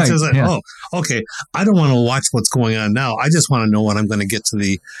 Right, it's like, yeah. oh, okay, I don't want to watch what's going on now. I just want to know when I'm going to get to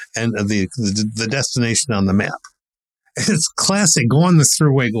the end of the destination on the map. It's classic. Go on the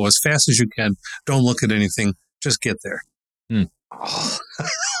throughway, go as fast as you can. Don't look at anything. Just get there. Hmm. Oh,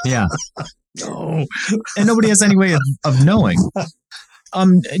 Yeah. no. And nobody has any way of knowing.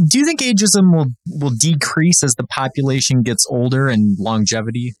 Do you think ageism will decrease as the population gets older and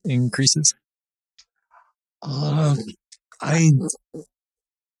longevity increases? I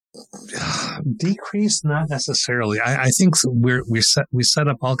decrease, not necessarily. I think we set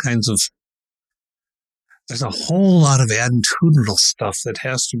up all kinds of. There's a whole lot of attitudinal stuff that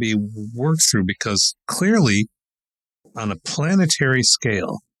has to be worked through, because clearly, on a planetary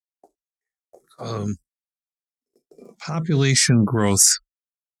scale, population growth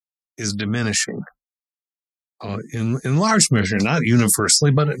is diminishing in large measure, not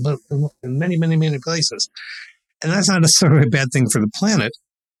universally, but in many, many, many places. And that's not necessarily a bad thing for the planet,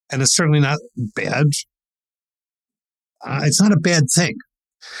 and it's certainly not bad. It's not a bad thing.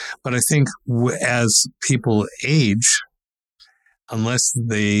 But I think as people age, unless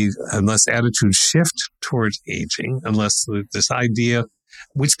attitudes shift towards aging, unless this idea,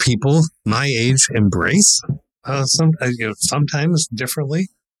 which people my age embrace, sometimes differently.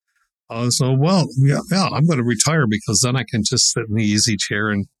 So, well, yeah, I'm going to retire because then I can just sit in the easy chair,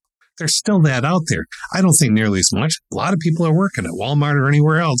 and there's still that out there. I don't think nearly as much. A lot of people are working at Walmart or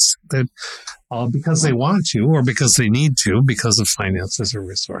anywhere else that because they want to, or because they need to, because of finances or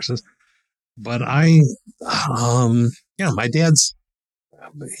resources. But my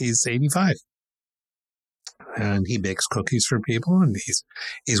he's 85, and he bakes cookies for people, and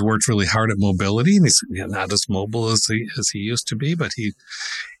he's worked really hard at mobility, and he's not as mobile as he used to be, but he's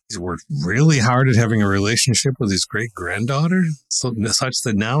worked really hard at having a relationship with his great granddaughter, such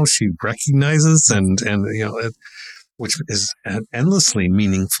that now she recognizes and which is endlessly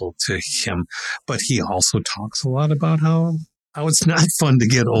meaningful to him. But he also talks a lot about how it's not fun to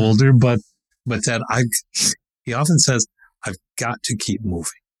get older, but that he often says, I've got to keep moving.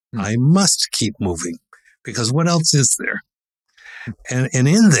 I must keep moving, because what else is there? And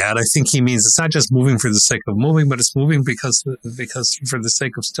in that, I think he means it's not just moving for the sake of moving, but it's moving because for the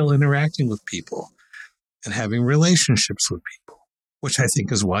sake of still interacting with people and having relationships with people, which I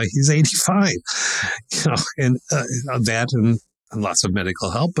think is why he's 85, and that and lots of medical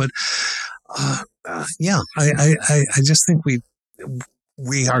help. But I just think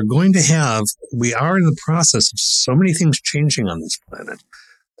we are going to we are in the process of so many things changing on this planet.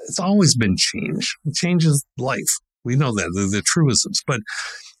 It's always been change. Change is life. We know that, the truisms, but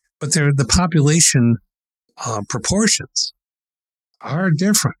the population proportions are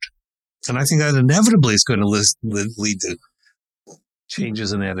different. And I think that inevitably is going to lead to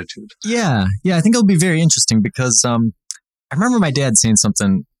changes in attitude. Yeah. I think it'll be very interesting, because I remember my dad saying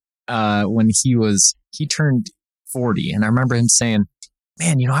something when he turned 40, and I remember him saying,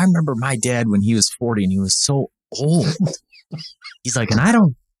 man, I remember my dad when he was 40 and he was so old. He's like, and I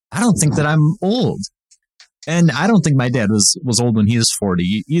don't think that I'm old. And I don't think my dad was old when he was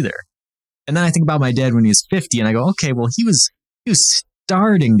 40 either. And then I think about my dad when he was 50, and I go, okay, well, he was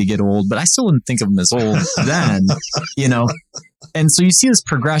starting to get old, but I still wouldn't think of him as old then, And so you see this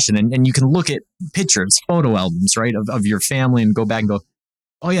progression, and you can look at pictures, photo albums, right, of your family, and go back and go,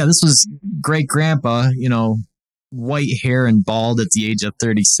 oh yeah, this was great grandpa, white hair and bald at the age of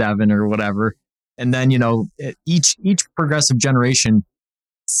 37 or whatever. And then, each progressive generation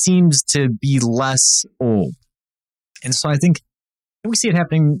seems to be less old. And so I think we see it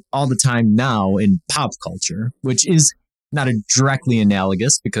happening all the time now in pop culture, which is not directly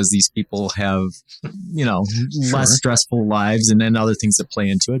analogous, because these people have, less stressful lives and then other things that play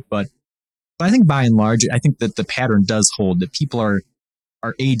into it. But I think by and large, I think that the pattern does hold, that people are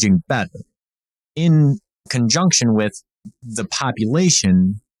aging better in conjunction with the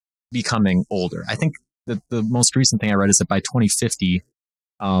population becoming older. I think that the most recent thing I read is that by 2050,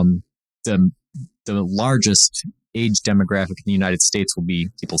 the largest age demographic in the United States will be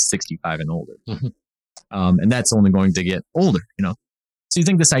people 65 and older. Mm-hmm. And that's only going to get older, So you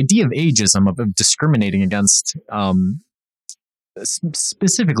think this idea of ageism, of discriminating against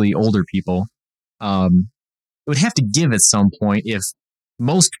specifically older people, it would have to give at some point if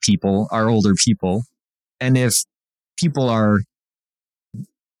most people are older people, and if people are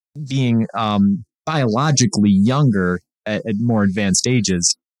being biologically younger at more advanced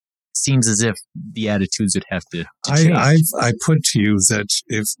ages, seems as if the attitudes would have to change. I put to you that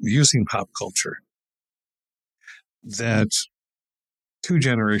if using pop culture, that 2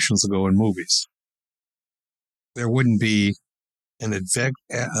 generations ago in movies, there wouldn't be an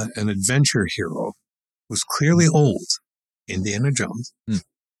adventure hero who's clearly old Indiana Jones. Hmm.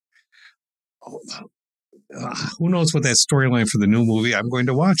 Who knows what that storyline for the new movie? I'm going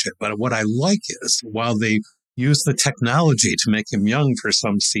to watch it. But what I like is while they use the technology to make him young for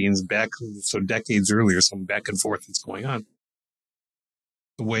some scenes back, so decades earlier, some back and forth that's going on,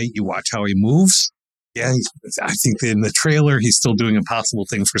 the way you watch how he moves. Yeah, I think in the trailer, he's still doing impossible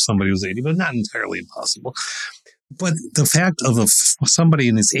things for somebody who's 80, but not entirely impossible. But the fact of somebody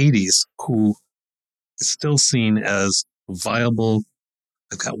in his 80s who is still seen as viable,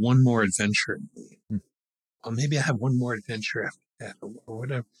 I've got one more adventure in me. Well, maybe I have one more adventure after that or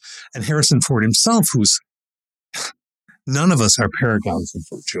whatever. And Harrison Ford himself, who's none of us are paragons of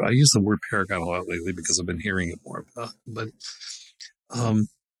virtue. I use the word paragon a lot lately because I've been hearing it more.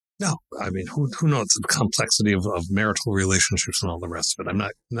 No, I mean, who knows the complexity of marital relationships and all the rest of it? I'm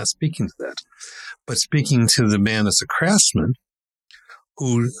not speaking to that, but speaking to the man as a craftsman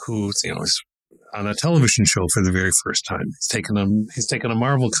who's is on a television show for the very first time. He's taken a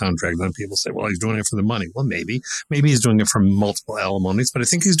Marvel contract. Then people say, well, he's doing it for the money. Well, maybe he's doing it for multiple alimonies, but I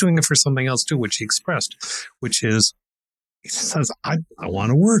think he's doing it for something else too, which he expressed, which is he says, I want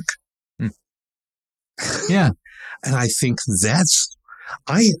to work. Yeah. And I think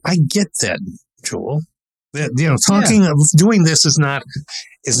I get that, Joel. That, doing this is not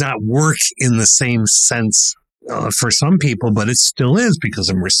work in the same sense for some people, but it still is because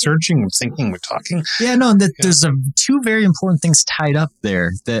I'm researching, we're thinking, we're talking. Yeah, no, there's two very important things tied up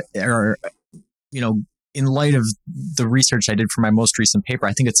there that are, in light of the research I did for my most recent paper,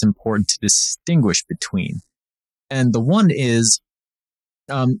 I think it's important to distinguish between. And the one is,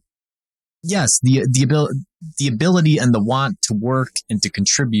 yes, the ability and the want to work and to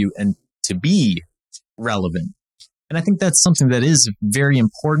contribute and to be relevant. And I think that's something that is very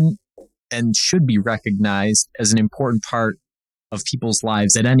important and should be recognized as an important part of people's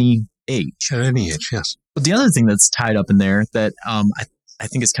lives at any age. At any age, yes. But the other thing that's tied up in there that I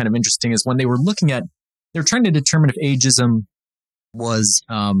think is kind of interesting is when they were trying to determine if ageism was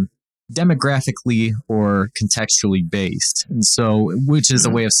demographically or contextually based. And so, which is a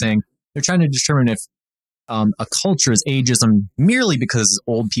way of saying they're trying to determine if a culture is ageism merely because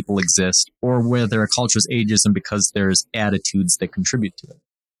old people exist, or whether a culture is ageism because there's attitudes that contribute to it.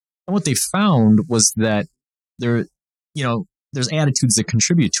 And what they found was that there's attitudes that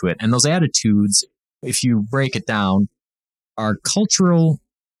contribute to it. And those attitudes, if you break it down, are cultural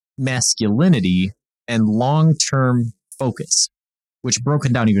masculinity and long-term focus, which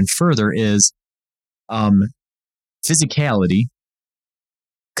broken down even further is physicality,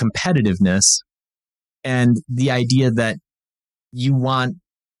 competitiveness, and the idea that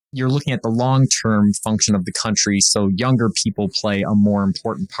you're looking at the long-term function of the country, so younger people play a more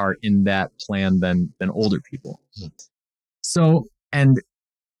important part in that plan than older people. So, and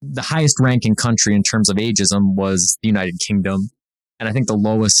the highest ranking country in terms of ageism was the United Kingdom, and I think the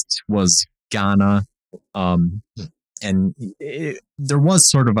lowest was Ghana. And there was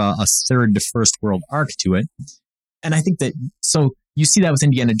sort of a third to first world arc to it. And I think that, so you see that with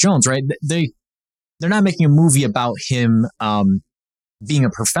Indiana Jones, right? They're not making a movie about him being a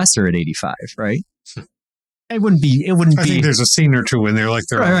professor at 85, right? It wouldn't be. I think there's a scene or two in there like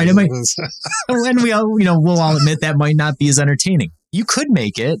they're right. It might, and we all, we'll all admit that might not be as entertaining. You could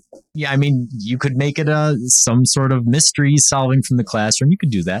make it. Yeah, I mean, you could make it some sort of mystery solving from the classroom. You could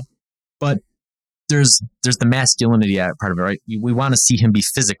do that, but there's the masculinity part of it, right? We want to see him be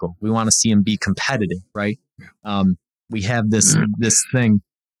physical. We want to see him be competitive, right? We have this thing,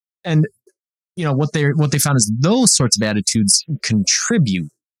 and what they found is those sorts of attitudes contribute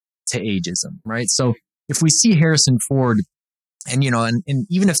to ageism, right? So if we see Harrison Ford, and and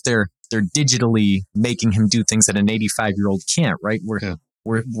even if they're digitally making him do things that an 85-year-old can't, right?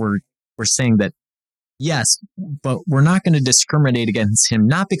 We're saying that yes, but we're not going to discriminate against him,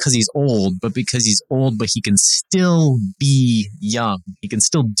 not because he's old, but because he's old, but he can still be young. He can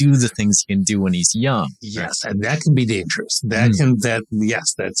still do the things he can do when he's young. Yes, and that can be dangerous. That's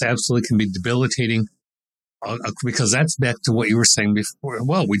absolutely can be debilitating because that's back to what you were saying before.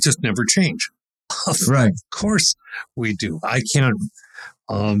 Well, we just never change. Right. Of course we do. I can't.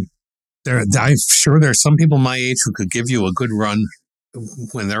 I'm sure there are some people my age who could give you a good run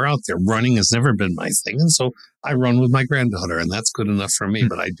when they're out there. Running has never been my thing, and so I run with my granddaughter, and that's good enough for me.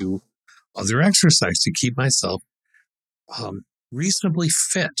 But I do other exercise to keep myself reasonably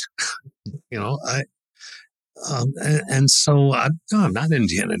fit. So I'm not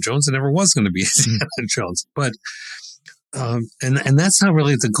Indiana Jones. I never was going to be Indiana Jones, but and that's not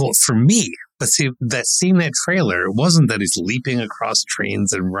really the goal for me. But see, seeing that trailer, it wasn't that he's leaping across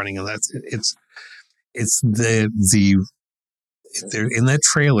trains and running, and it's the in that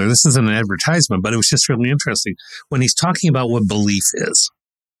trailer, this isn't an advertisement, but it was just really interesting. When he's talking about what belief is,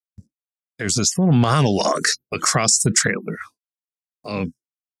 there's this little monologue across the trailer.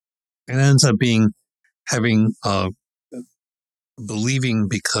 It ends up having believing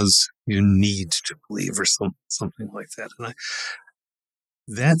because you need to believe or something like that. And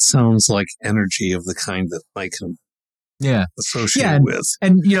that sounds like energy of the kind that I can associate with.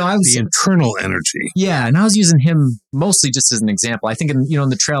 And, I was... the internal energy. Yeah, and I was using him mostly just as an example. I think, in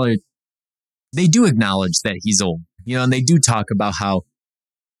the trailer, they do acknowledge that he's old, and they do talk about how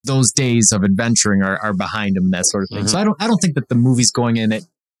those days of adventuring are behind him, that sort of thing. Mm-hmm. So I don't think that the movie's going into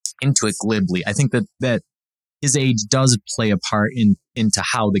it glibly. I think that his age does play a part into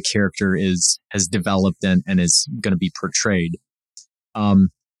how the character has developed and is going to be portrayed. But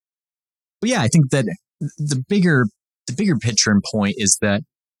yeah, I think that the bigger picture and point is that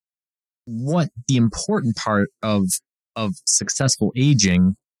what the important part of successful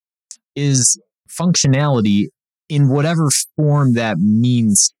aging is functionality in whatever form that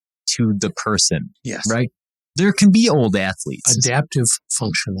means to the person. Yes. Right? There can be old athletes. Adaptive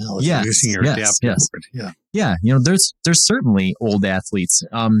functionality. Yes. Using your adaptive word. Yeah. Yeah. There's certainly old athletes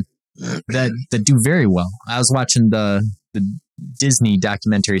that do very well. I was watching the Disney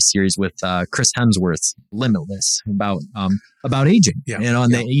documentary series with Chris Hemsworth, Limitless, about aging. Yeah.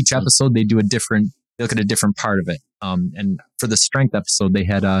 Each episode they look at a different part of it. And for the strength episode, they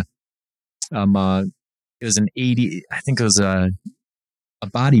had it was an 80, I think it was a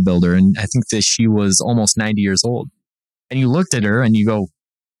bodybuilder, and I think that she was almost 90 years old. And you looked at her and you go,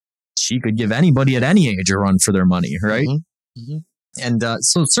 she could give anybody at any age a run for their money, right? Mm-hmm. Mm-hmm. And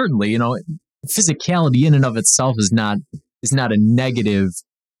so certainly, physicality in and of itself is not a negative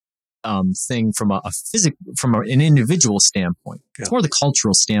thing from an individual standpoint. Yeah. It's more the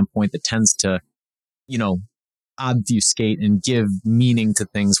cultural standpoint that tends to, obfuscate and give meaning to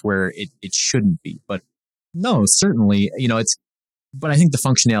things where it shouldn't be. But no, certainly, but I think the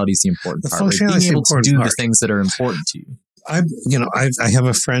functionality is the important part. Right? Being able to do the things that are important to you. I have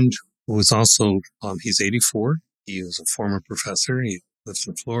a friend who is also, he's 84. He is a former professor. He lives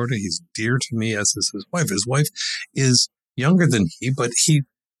in Florida. He's dear to me, as is his wife. His wife is younger than he, but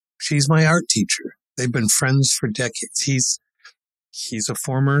she's my art teacher. They've been friends for decades. He's a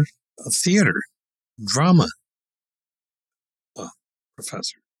former theater, drama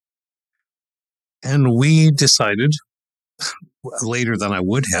professor. And we decided, later than I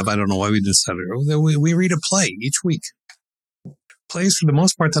would have, I don't know why we decided, that we read a play each week. Plays, for the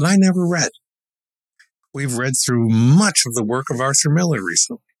most part, that I never read. We've read through much of the work of Arthur Miller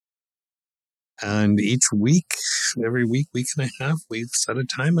recently. And each week, every week and a half, we've set a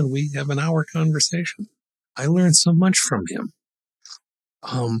time and we have an hour conversation. I learned so much from him.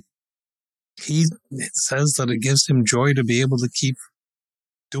 He says that it gives him joy to be able to keep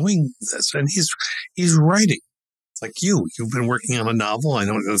doing this. And he's writing. It's like you've been working on a novel. I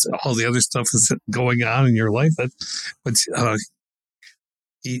know all the other stuff is going on in your life, but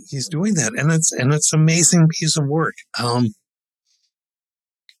he's doing that. And it's an amazing piece of work.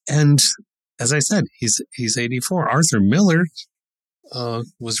 And as I said, he's 84. Arthur Miller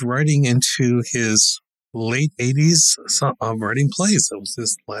was writing into his late 80s, writing plays. That was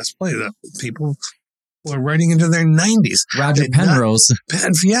his last play. That people were writing into their 90s. Roger Penrose,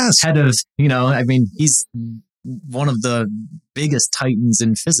 yes, head of, he's one of the biggest titans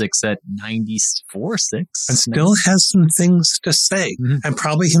in physics at 94, 6. And still has some things to say. Mm-hmm. And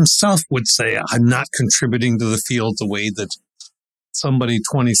probably himself would say, I'm not contributing to the field the way that somebody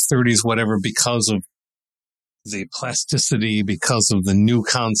 20s, 30s, whatever, because of the plasticity, because of the new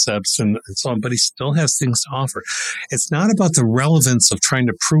concepts and so on, but he still has things to offer. It's not about the relevance of trying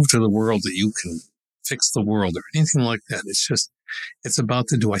to prove to the world that you can fix the world or anything like that. It's about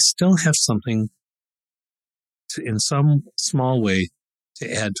do I still have something to, in some small way,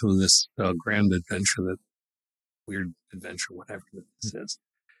 to add to this grand adventure, weird adventure, whatever this is.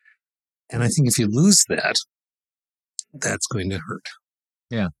 And I think if you lose that, that's going to hurt.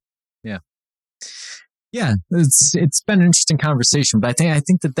 Yeah. Yeah, it's been an interesting conversation, but I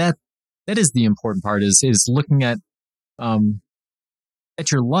think that is the important part is looking at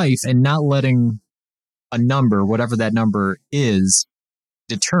your life and not letting a number, whatever that number is,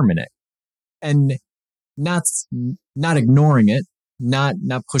 determine it, and not ignoring it, not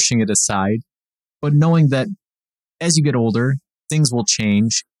pushing it aside, but knowing that as you get older, things will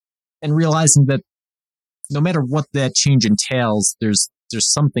change, and realizing that no matter what that change entails, there's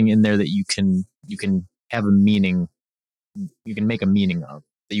something in there that you can have a meaning, you can make a meaning of,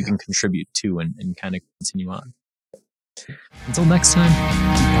 that you can contribute to and kind of continue on. Until next time,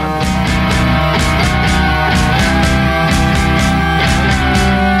 keep on.